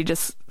where she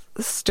just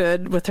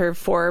stood with her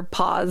 4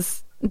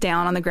 paws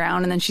down on the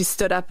ground, and then she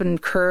stood up and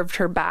curved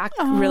her back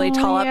really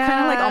tall up,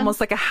 kind of like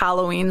almost like a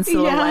Halloween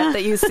silhouette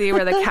that you see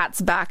where the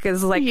cat's back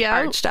is like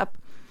arched up.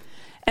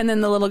 And then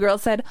the little girl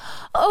said,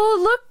 "Oh,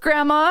 look,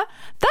 Grandma,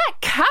 that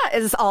cat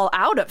is all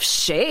out of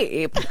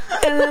shape."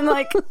 And then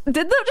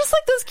did just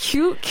like those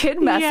cute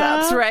kid mess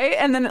ups, right?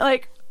 And then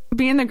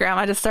being the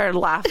grandma just started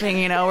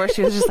laughing, where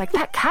she was just like,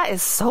 "That cat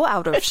is so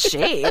out of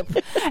shape."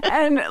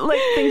 And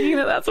thinking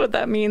that that's what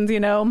that means,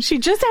 She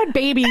just had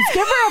babies.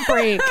 Give her a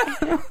break.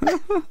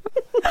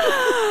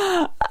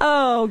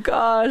 Oh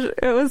gosh,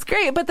 it was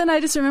great. But then I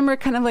just remember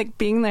kind of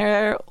being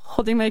there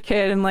holding my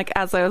kid, and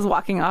as I was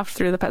walking off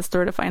through the pet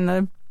store to find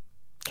the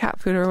cat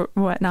food or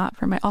whatnot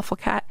for my awful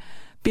cat,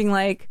 being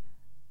like,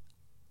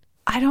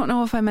 I don't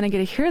know if I'm going to get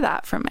to hear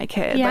that from my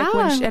kid.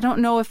 I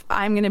don't know if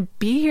I'm going to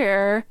be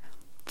here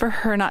for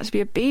her not to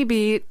be a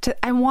baby.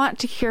 I want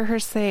to hear her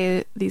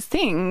say these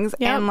things.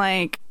 And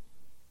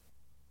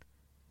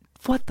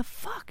what the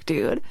fuck,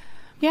 dude?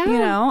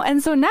 Yeah.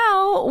 And so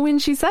now when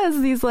she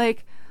says these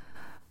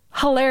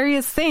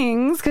hilarious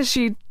things, because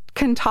she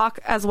can talk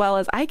as well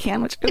as I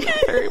can, which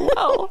isn't very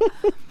well,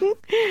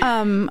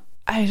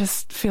 I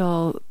just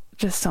feel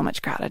just so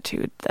much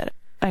gratitude that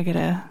I get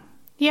to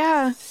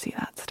see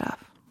that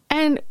stuff.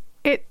 And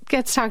it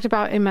gets talked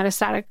about in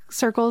metastatic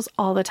circles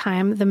all the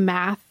time, the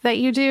math that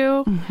you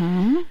do.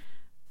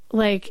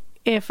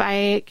 If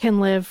I can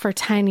live for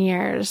 10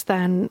 years,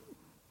 then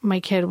my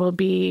kid will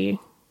be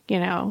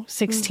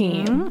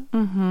 16.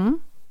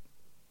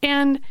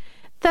 And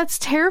that's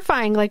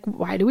terrifying.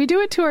 Why do we do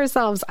it to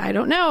ourselves? I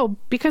don't know.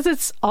 Because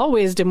it's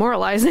always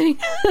demoralizing.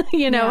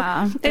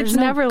 It's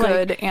never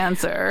good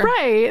answer.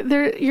 Right.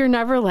 You're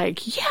never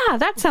yeah,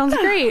 that sounds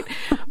great.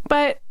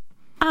 But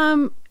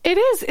it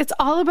is. It's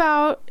all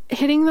about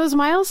hitting those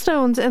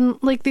milestones and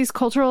these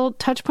cultural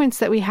touch points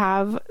that we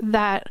have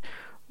that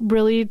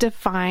really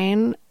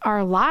define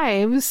our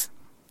lives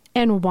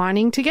and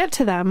wanting to get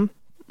to them.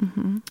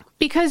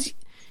 Because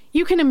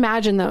you can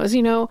imagine those,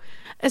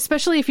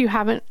 especially if you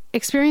haven't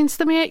experienced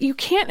them yet. You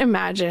can't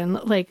imagine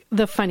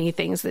the funny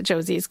things that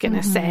Josie's going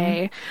to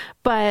say,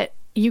 but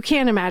you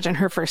can't imagine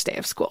her first day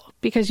of school,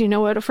 because you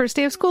know what a first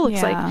day of school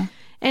looks like.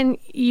 And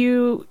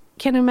you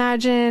can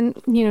imagine,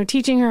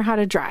 teaching her how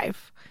to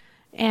drive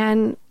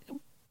and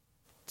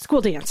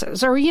school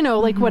dances or,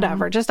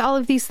 whatever, just all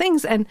of these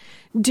things, and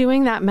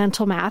doing that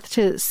mental math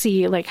to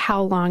see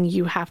how long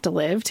you have to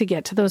live to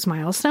get to those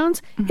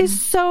milestones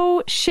is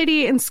so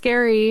shitty and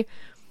scary.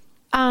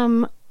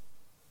 And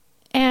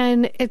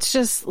it's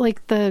just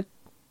the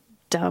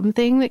dumb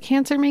thing that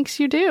cancer makes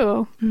you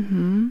do.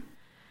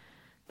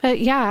 But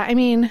yeah,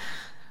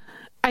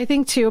 I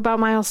think too about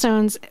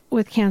milestones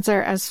with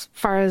cancer as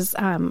far as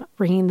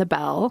ringing the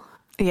bell.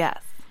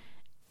 Yes.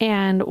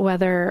 And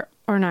whether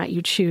or not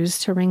you choose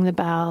to ring the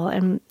bell,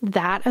 and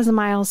that as a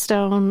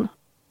milestone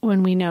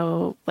when we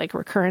know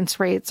recurrence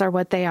rates are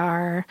what they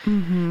are.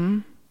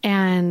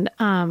 And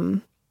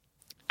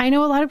I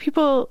know a lot of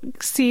people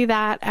see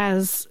that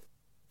as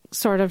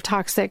sort of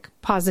toxic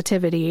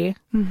positivity,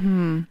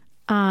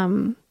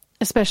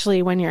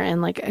 especially when you're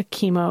in a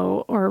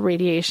chemo or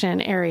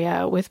radiation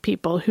area with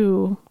people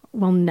who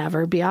will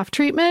never be off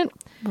treatment.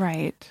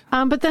 Right.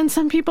 But then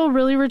some people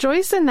really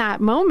rejoice in that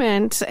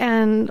moment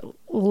and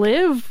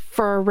live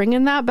for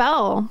ringing that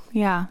bell.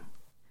 Yeah.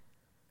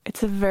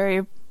 It's a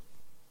very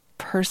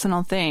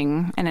personal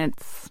thing. And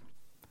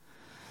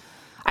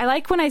I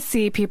like when I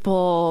see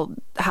people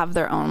have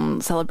their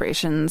own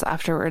celebrations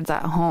afterwards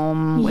at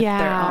home with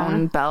their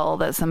own bell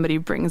that somebody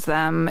brings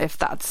them, if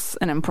that's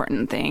an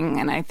important thing.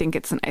 And I think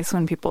it's nice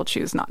when people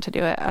choose not to do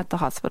it at the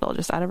hospital,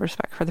 just out of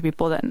respect for the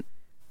people that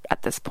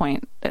at this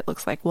point it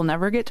looks like we'll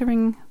never get to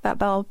ring that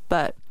bell.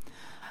 But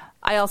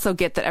I also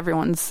get that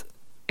everyone's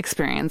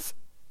experience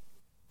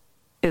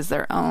is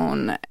their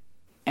own,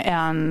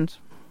 and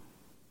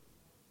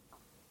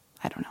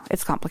I don't know.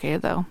 It's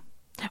complicated though.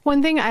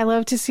 One thing I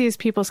love to see is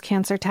people's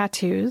cancer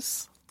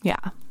tattoos. Yeah.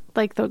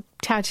 The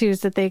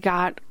tattoos that they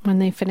got when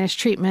they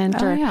finished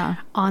treatment or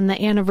on the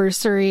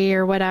anniversary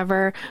or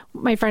whatever.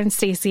 My friend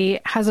Stacy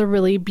has a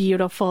really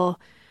beautiful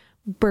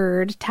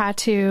bird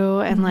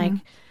tattoo,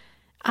 and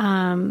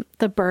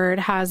the bird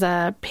has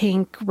a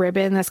pink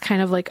ribbon that's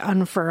kind of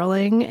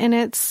unfurling in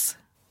its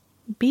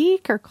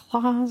beak or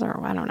claws,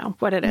 or I don't know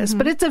what it is,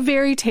 but it's a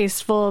very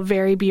tasteful,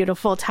 very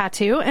beautiful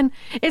tattoo, and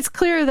it's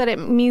clear that it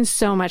means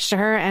so much to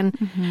her.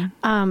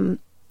 And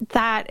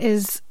that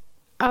is,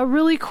 a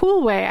really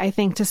cool way, I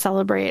think, to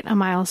celebrate a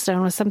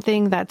milestone with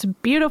something that's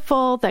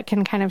beautiful, that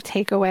can kind of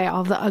take away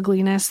all the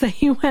ugliness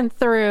that you went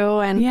through,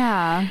 and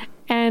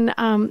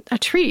a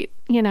treat,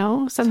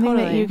 something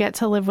that you get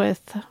to live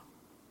with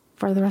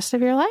for the rest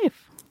of your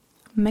life.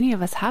 Many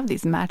of us have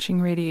these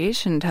matching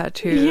radiation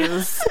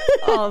tattoos.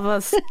 All of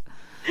us.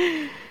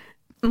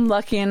 I'm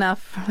lucky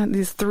enough,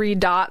 these 3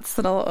 dots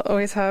that I'll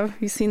always have.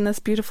 You seen this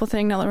beautiful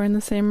thing now that we're in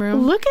the same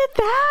room? Look at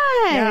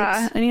that.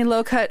 Yeah. Any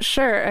low-cut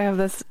shirt, I have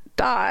this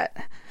dot.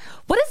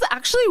 What is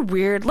actually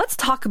weird? Let's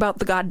talk about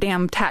the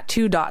goddamn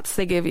tattoo dots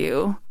they give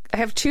you. I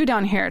have 2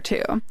 down here,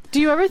 too. Do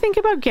you ever think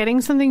about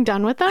getting something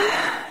done with them?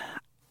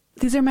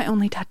 These are my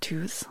only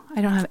tattoos.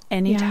 I don't have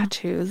any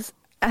tattoos.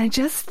 I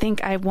just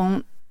think I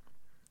won't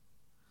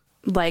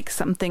like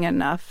something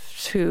enough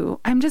to...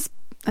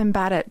 I'm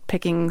bad at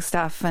picking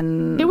stuff,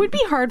 and it would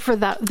be hard for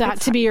that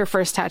to be your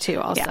first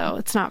tattoo also. Yeah.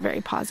 It's not very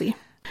posy.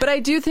 But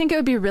I do think it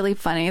would be really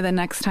funny the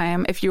next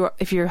time if you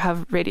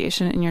have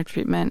radiation in your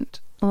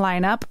treatment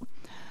lineup,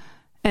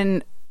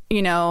 and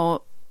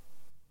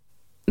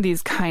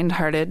these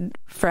kind-hearted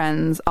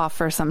friends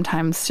offer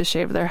sometimes to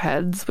shave their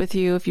heads with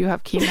you if you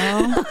have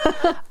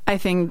chemo. I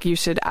think you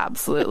should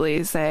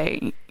absolutely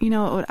say,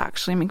 what would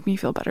actually make me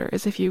feel better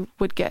is if you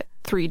would get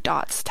 3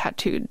 dots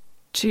tattooed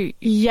to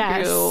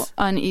you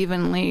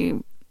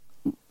unevenly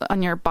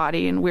on your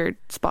body in weird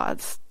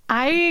spots.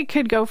 I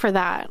could go for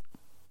that.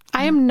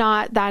 I am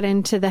not that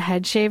into the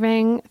head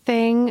shaving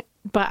thing,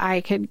 but I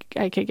could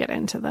get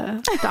into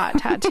the dot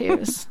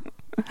tattoos.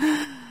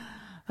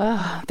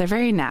 They're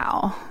very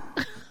now.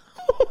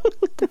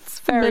 It's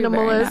very minimalist.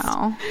 Very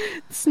now.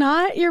 It's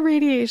not your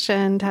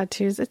radiation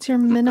tattoos. It's your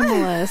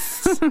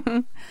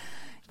minimalist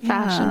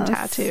fashion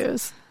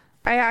tattoos.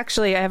 I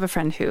have a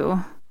friend who...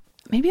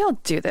 Maybe I'll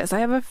do this. I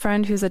have a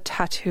friend who's a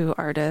tattoo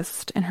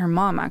artist, and her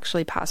mom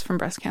actually passed from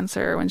breast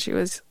cancer when she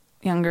was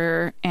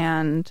younger.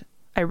 And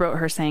I wrote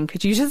her saying,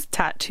 could you just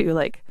tattoo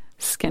like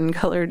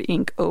skin-colored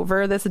ink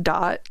over this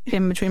dot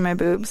in between my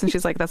boobs? And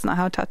she's like, that's not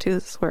how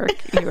tattoos work.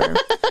 You are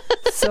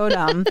so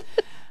dumb.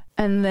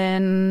 And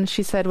then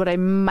she said, what I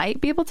might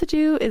be able to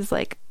do is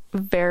like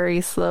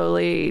very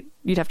slowly,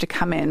 you'd have to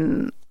come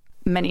in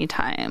many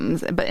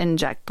times, but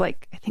inject I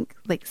think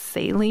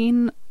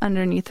saline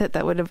underneath it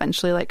that would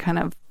eventually kind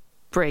of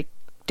break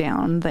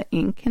down the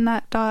ink in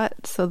that dot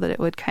so that it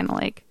would kind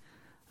of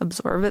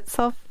absorb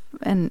itself.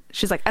 And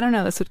she's like, I don't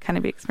know, this would kind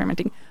of be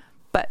experimenting,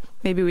 but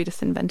maybe we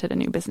just invented a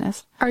new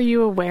business. Are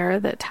you aware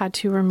that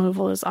tattoo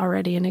removal is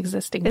already an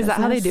existing business? Is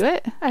that how they do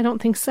it? I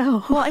don't think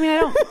so. Well, I mean, I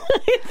don't...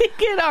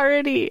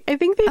 I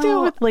think they do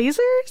it with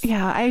lasers.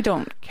 Yeah, I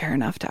don't care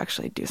enough to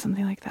actually do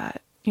something like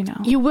that.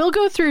 You will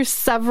go through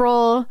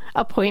several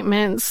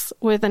appointments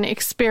with an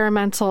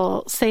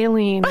experimental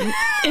saline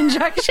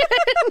injection.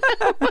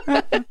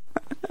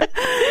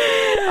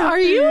 Are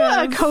you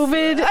a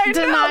COVID denialist?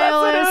 That's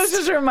what it was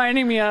just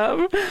reminding me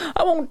of.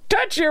 I won't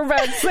touch your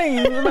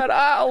vaccine, but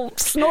I'll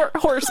snort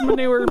horse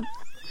manure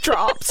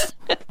drops.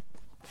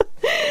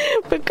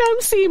 But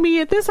come see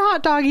me at this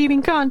hot dog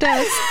eating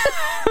contest.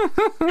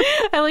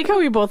 I like how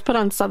we both put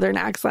on Southern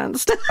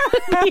accents to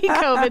be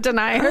COVID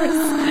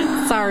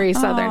deniers. Sorry,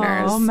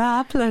 Southerners. Oh,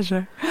 my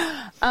pleasure.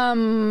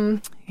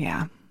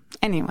 Yeah.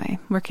 Anyway,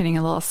 we're getting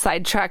a little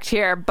sidetracked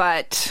here,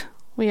 but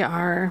we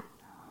are.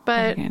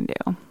 But what are you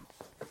gonna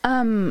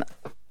do?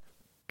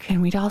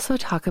 Can we also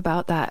talk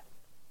about that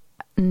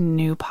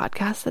new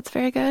podcast that's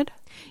very good?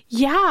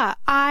 Yeah,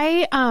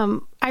 I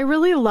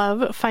really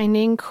love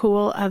finding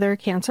cool other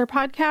cancer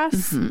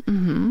podcasts. Mm-hmm,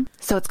 mm-hmm.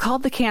 So it's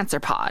called The Cancer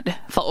Pod,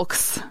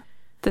 folks.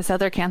 This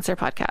other cancer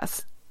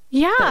podcast.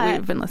 Yeah. That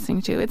we've been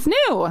listening to. It's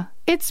new.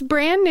 It's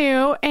brand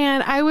new.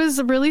 And I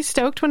was really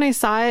stoked when I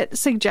saw it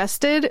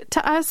suggested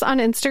to us on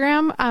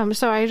Instagram.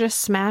 So I just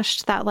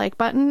smashed that like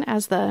button,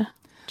 as the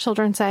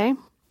children say.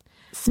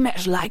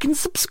 Smash like and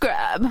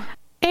subscribe.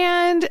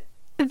 And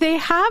they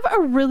have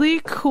a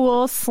really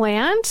cool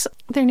slant.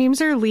 Their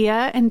names are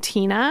Leah and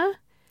Tina.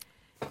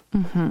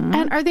 Mm-hmm.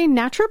 And are they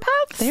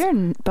naturopaths? They're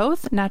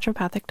both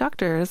naturopathic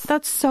doctors.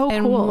 That's so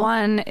and cool. And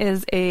one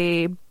is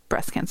a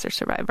breast cancer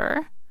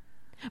survivor.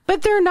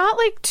 But they're not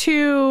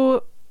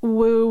too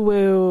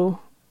woo-woo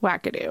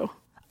wackadoo.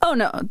 Oh,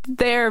 no.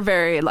 They're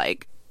very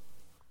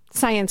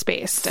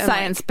science-based.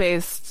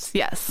 Science-based,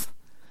 yes.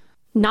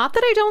 Not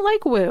that I don't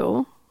like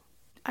woo.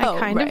 I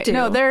kind of do.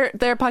 No, their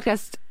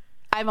podcast...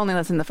 I've only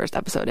listened to the first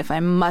episode, if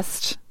I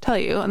must tell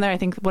you. And there, I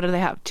think, what do they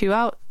have? 2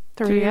 out?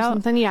 3 or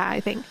something? Yeah,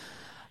 I think.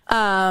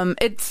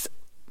 It's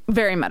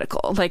very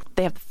medical.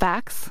 They have the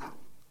facts.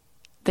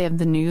 They have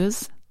the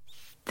news.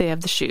 They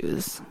have the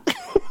shoes.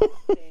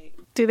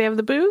 Do they have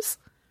the booze?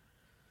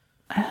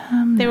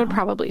 They would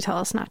probably tell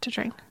us not to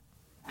drink.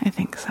 I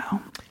think so.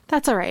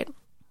 That's all right.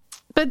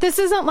 But this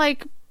isn't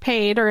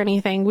paid or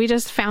anything. We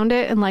just found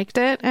it and liked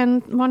it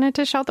and wanted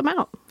to shout them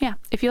out. Yeah.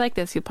 If you like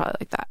this, you'll probably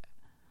like that.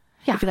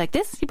 Yeah. If you like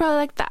this, you probably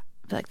like that.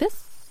 If you like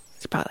this,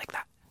 you probably like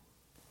that.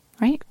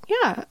 Right?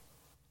 Yeah.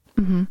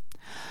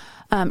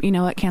 Mm-hmm. You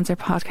know what cancer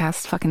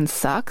podcast fucking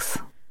sucks?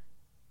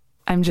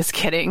 I'm just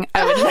kidding.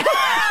 I would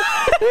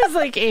I was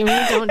like, Amy,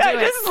 don't do I it.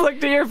 just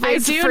looked at your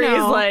face, do freeze,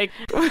 know. like.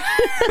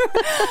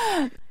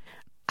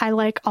 I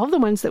like all the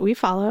ones that we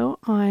follow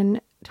on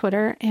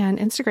Twitter and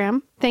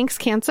Instagram. Thanks,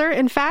 Cancer.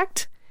 In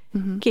fact,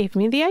 gave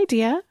me the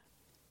idea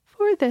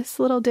for this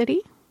little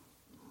ditty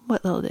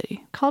What little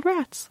ditty? called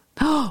Rats.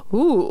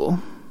 Ooh,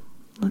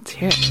 let's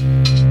hear it.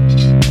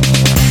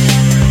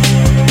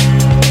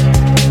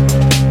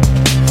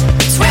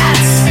 It's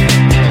rats.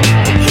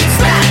 It's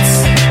rats.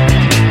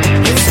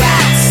 It's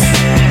rats.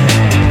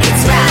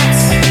 It's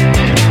rats.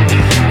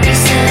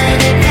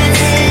 Recent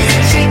advances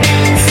in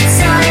treatments and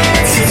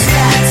science. It's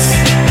rats.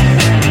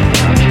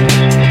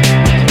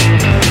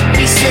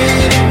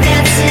 Recent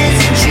advances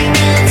in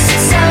treatments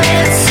and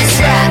science. It's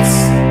rats.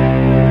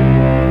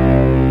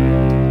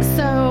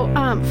 So,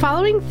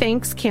 following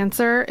Thanks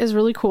Cancer is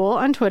really cool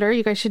on Twitter.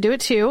 You guys should do it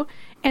too.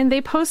 And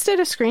they posted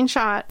a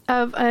screenshot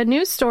of a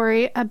news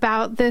story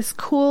about this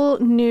cool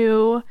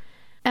new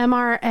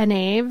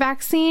mRNA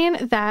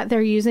vaccine that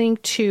they're using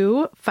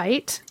to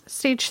fight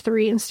stage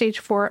 3 and stage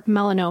 4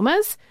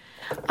 melanomas.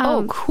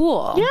 Oh,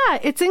 cool. Yeah,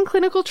 it's in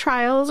clinical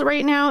trials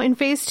right now in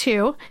phase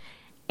 2.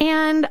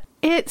 And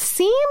it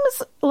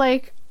seems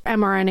like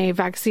mRNA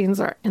vaccines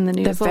are in the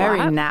news They're a very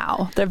lot.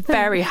 now. They're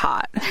very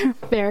hot.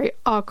 Very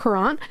au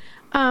courant,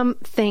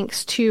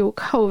 thanks to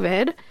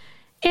COVID.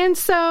 And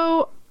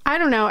so, I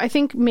don't know, I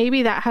think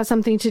maybe that has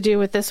something to do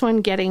with this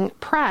one getting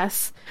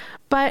press.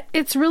 But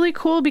it's really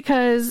cool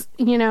because,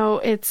 you know,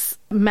 it's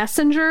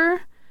messenger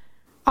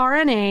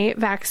RNA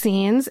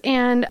vaccines,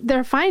 and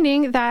they're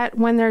finding that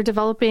when they're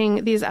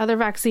developing these other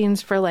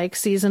vaccines for like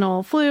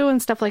seasonal flu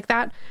and stuff like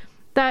that,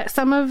 that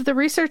some of the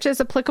research is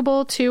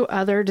applicable to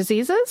other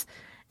diseases.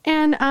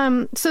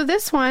 And so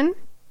this one,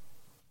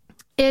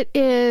 it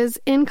is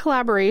in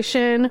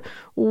collaboration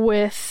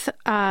with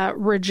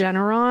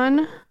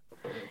Regeneron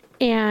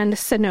and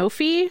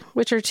Sanofi,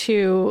 which are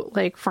two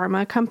like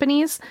pharma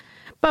companies.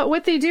 But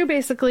what they do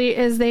basically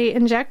is they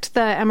inject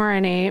the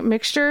mRNA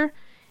mixture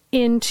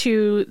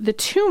into the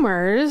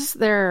tumors,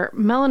 their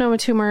melanoma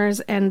tumors,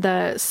 and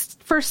the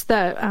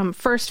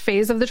first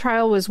phase of the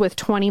trial was with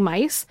 20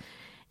 mice,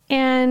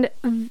 and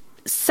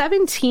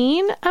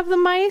 17 of the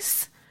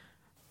mice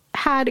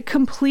had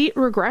complete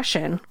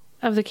regression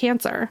of the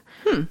cancer.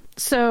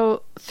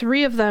 So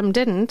 3 of them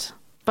didn't,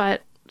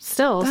 but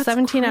still, That's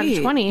 17 out of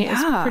great. 20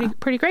 Yeah. is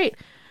pretty great.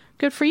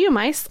 Good for you,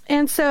 mice.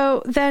 And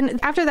so then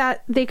after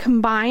that, they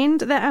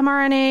combined the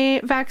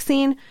mRNA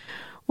vaccine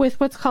with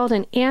what's called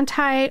an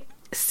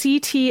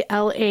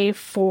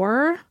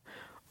anti-CTLA4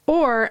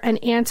 or an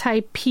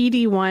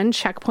anti-PD1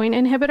 checkpoint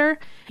inhibitor.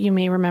 You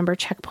may remember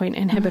checkpoint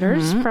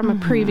inhibitors from a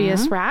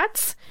previous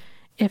rats.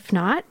 If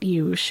not,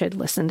 you should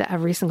listen to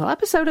every single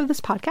episode of this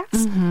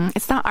podcast.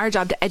 It's not our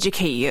job to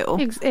educate you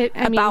I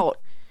mean, about.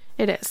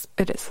 it is.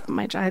 It is.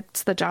 My job.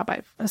 It's the job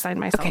I've assigned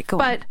myself. Okay, go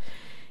but on.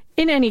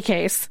 in any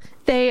case,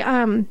 they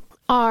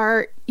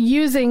are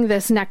using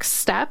this next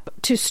step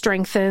to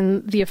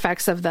strengthen the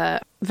effects of the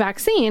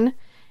vaccine,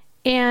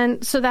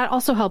 and so that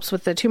also helps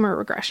with the tumor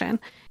regression.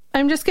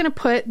 I'm just going to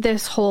put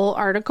this whole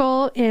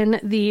article in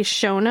the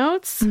show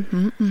notes.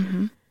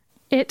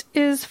 It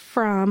is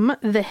from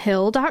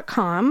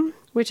thehill.com,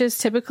 which is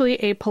typically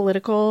a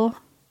political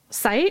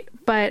site,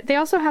 but they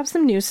also have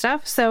some news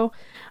stuff. So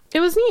it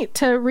was neat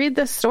to read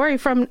this story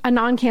from a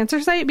non-cancer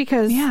site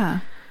because Yeah.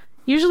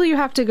 usually you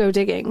have to go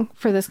digging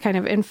for this kind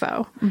of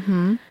info.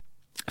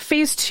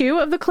 Phase 2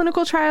 of the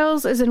clinical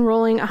trials is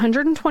enrolling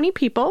 120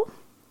 people,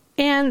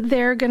 and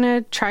they're going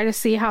to try to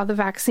see how the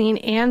vaccine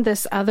and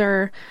this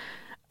other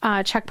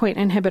checkpoint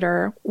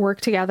inhibitor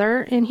work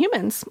together in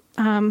humans.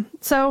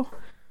 So,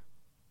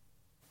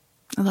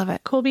 I love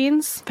it. cool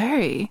beans.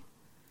 Very.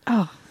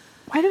 Oh,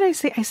 why did I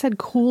said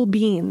cool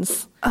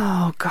beans?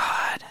 Oh,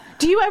 God.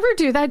 Do you ever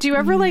do that? Do you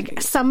ever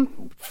like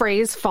some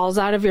phrase falls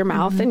out of your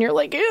mouth and you're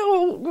like,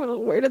 ew,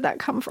 where did that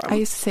come from? I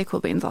used to say cool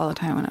beans all the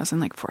time when I was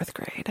in like 4th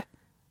grade.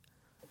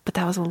 But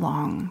that was a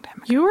long time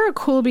ago. You were a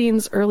cool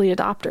beans early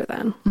adopter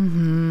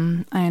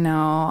then. I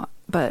know.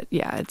 But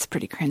yeah, it's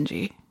pretty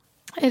cringy.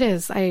 It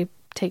is. I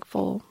take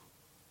full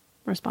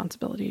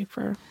responsibility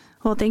for.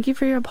 Well, thank you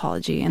for your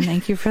apology, and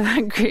thank you for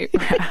that great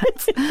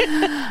rats.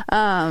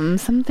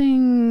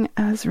 Something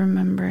I was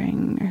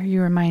remembering, or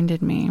you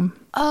reminded me.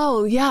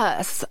 Oh,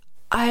 yes.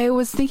 I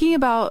was thinking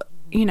about,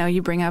 you know,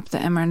 you bring up the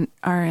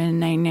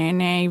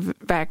mRNA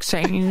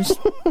vaccines,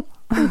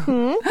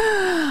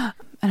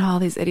 and all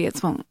these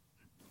idiots won't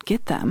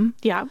get them.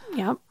 Yeah.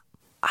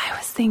 I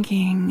was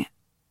thinking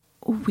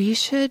we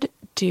should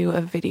do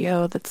a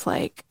video that's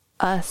like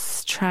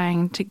us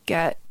trying to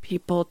get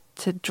people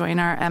to join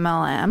our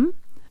MLM.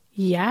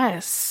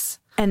 Yes.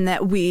 And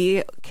that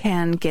we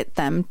can get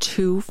them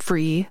 2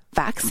 free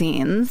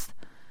vaccines.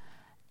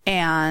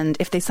 And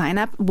if they sign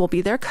up, we'll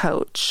be their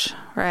coach,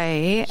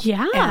 right?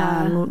 Yeah.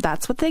 And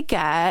that's what they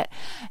get.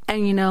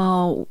 And, you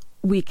know,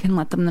 we can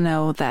let them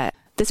know that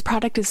this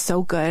product is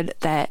so good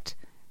that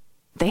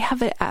they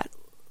have it at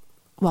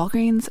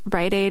Walgreens,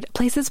 Rite Aid,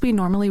 places we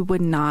normally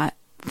would not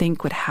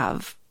think would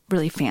have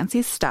really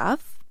fancy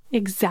stuff.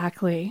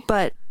 Exactly.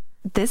 But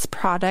this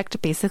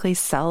product basically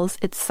sells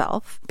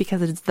itself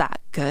because it's that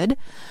good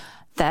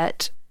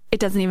that it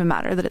doesn't even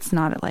matter that it's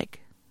not at like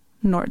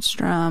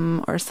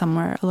Nordstrom or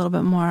somewhere a little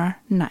bit more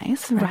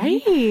nice.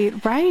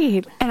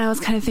 Right. And I was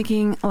kind of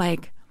thinking,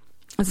 like,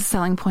 as a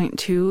selling point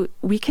too,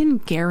 we can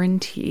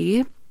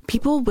guarantee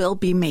people will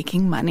be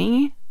making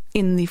money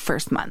in the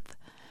first month.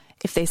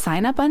 If they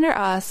sign up under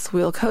us,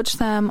 we'll coach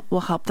them,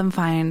 we'll help them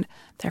find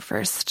their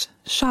first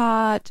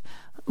shot,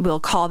 we'll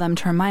call them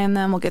to remind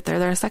them, we'll get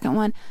their second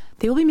one.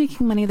 They will be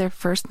making money their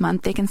first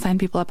month. They can sign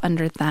people up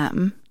under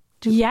them.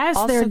 Yes,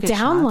 also their get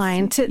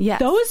downline shots. to Yes.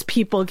 those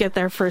people get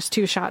their first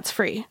 2 shots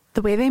free.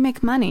 The way they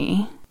make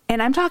money,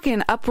 and I'm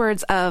talking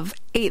upwards of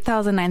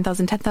 $8,000,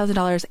 $9,000,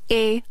 $10,000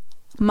 a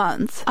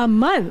month. A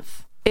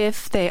month.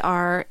 If they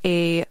are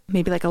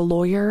maybe like a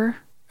lawyer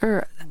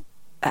or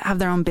have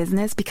their own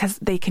business, because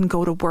they can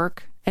go to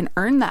work and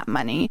earn that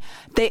money.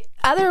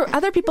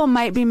 Other people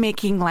might be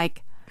making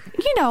like,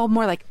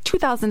 more like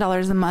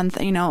 $2,000 a month,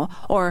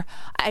 or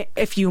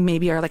if you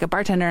maybe are like a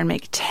bartender and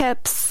make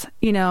tips,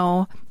 in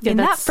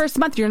that first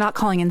month, you're not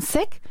calling in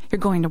sick. You're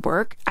going to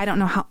work. I don't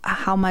know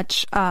how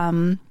much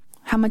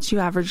you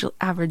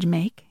average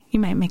make. You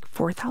might make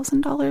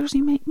 $4,000.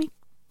 You might make,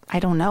 I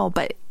don't know,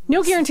 but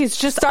no guarantees.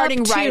 Just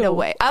starting up to, right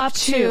away, up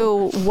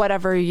to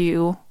whatever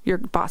your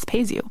boss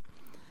pays you,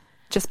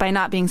 just by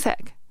not being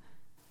sick.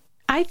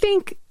 I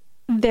think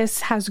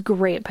this has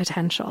great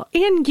potential.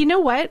 And you know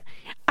what?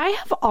 I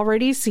have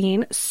already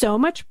seen so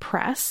much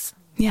press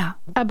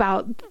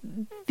about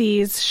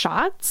these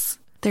shots.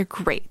 They're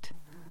great.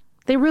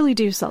 They really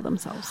do sell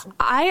themselves.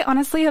 I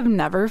honestly have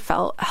never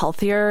felt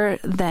healthier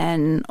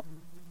than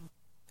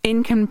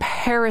in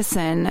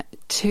comparison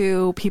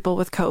to people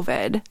with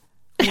COVID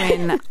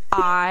when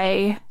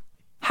I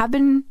have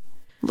been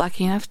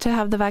lucky enough to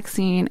have the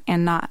vaccine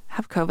and not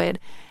have COVID.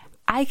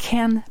 I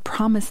can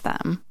promise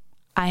them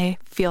I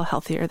feel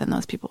healthier than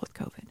those people with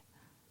COVID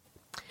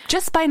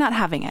just by not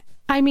having it.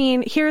 I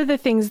mean, here are the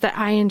things that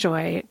I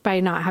enjoy by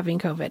not having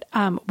COVID.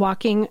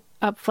 Walking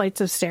up flights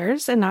of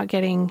stairs and not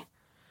getting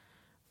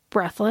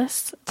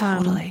breathless.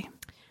 Totally.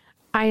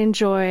 I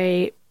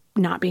enjoy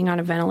not being on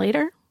a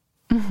ventilator.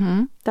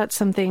 Mm-hmm. That's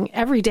something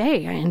every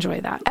day. I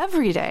enjoy that.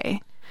 Every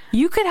day.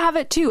 You could have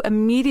it too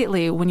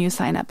immediately when you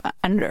sign up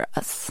under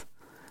us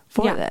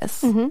for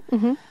this. Mm-hmm,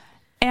 mm-hmm.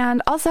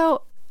 And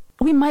also,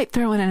 we might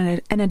throw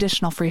in an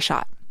additional free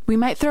shot. We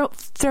might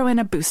throw in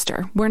a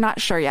booster. We're not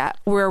sure yet.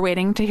 We're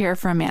waiting to hear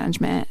from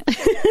management.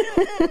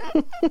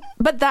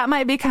 But that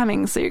might be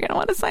coming, so you're going to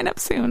want to sign up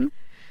soon.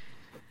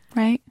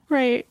 Right?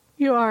 Right.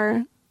 You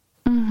are.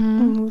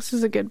 Mm-hmm. This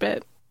is a good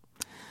bit.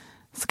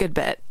 It's a good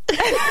bit.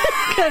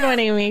 Good one,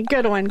 Amy.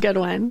 Good one. Good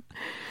one.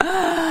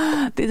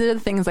 These are the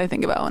things I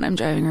think about when I'm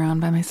driving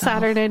around by myself.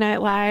 Saturday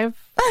Night Live.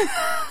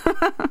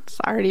 It's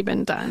already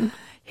been done.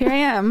 Here I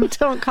am.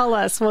 Don't call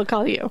us. We'll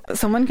call you.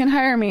 Someone can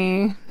hire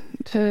me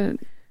to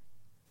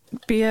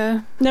be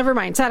a... Never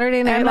mind.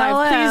 Saturday Night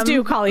Live. Please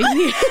do call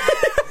you.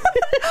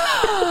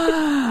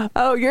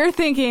 Oh, you're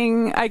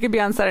thinking I could be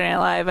on Saturday Night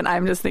Live, and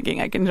I'm just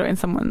thinking I can join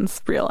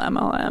someone's real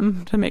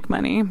MLM to make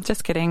money.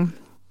 Just kidding.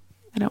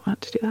 I don't want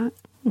to do that.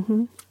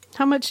 Mm-hmm.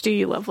 How much do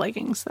you love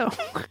leggings, though?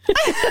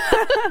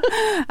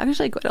 I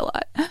actually quite a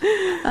lot.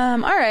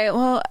 All right.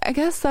 Well, I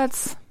guess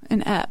that's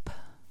an ep.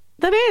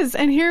 That is.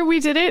 And here we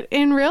did it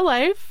in real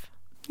life.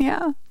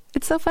 Yeah.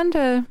 It's so fun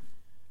to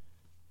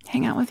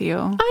hang out with you.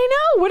 I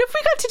know. What if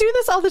we got to do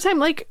this all the time?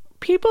 Like,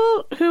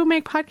 people who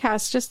make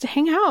podcasts just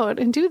hang out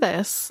and do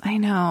this. I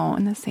know.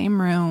 In the same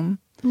room.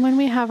 When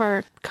we have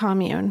our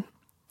commune.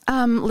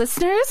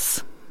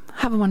 Listeners,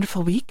 have a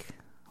wonderful week.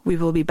 We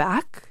will be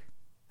back.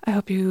 I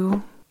hope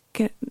you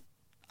get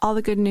all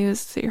the good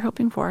news that you're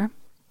hoping for.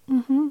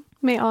 Mm-hmm.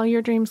 May all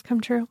your dreams come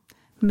true.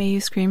 May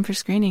you scream for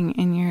screening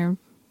in your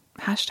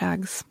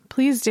hashtags.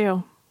 Please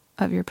do.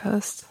 Of your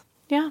posts.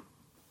 Yeah.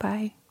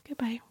 Bye.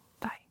 Goodbye.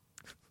 Bye.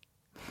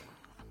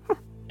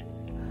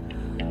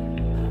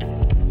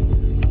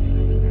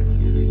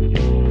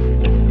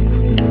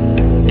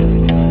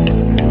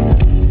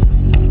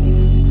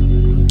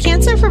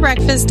 Cancer for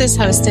Breakfast is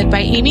hosted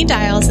by Amy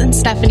Dials and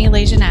Stephanie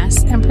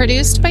Lejeunesse and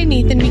produced by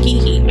Nathan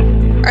McGeehee.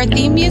 Our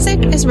theme music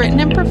is written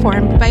and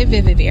performed by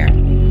Vivivere.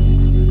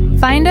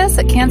 Find us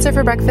at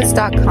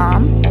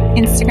cancerforbreakfast.com,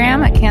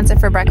 Instagram at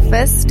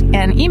cancerforbreakfast,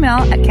 and email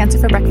at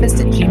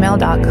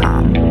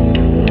cancerforbreakfast@gmail.com.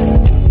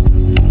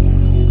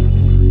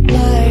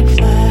 Like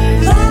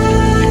flags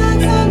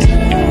under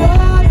the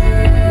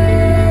water,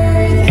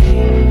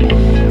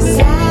 they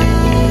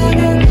sag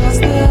across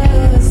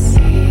the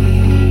sea.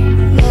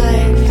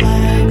 Like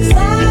flags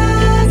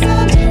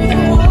under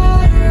the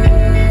water,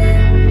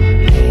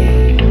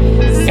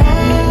 they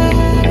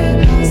sag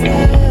across the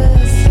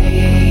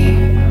sea.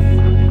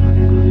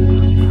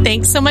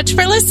 Thanks so much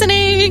for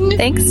listening.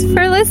 Thanks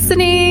for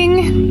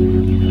listening.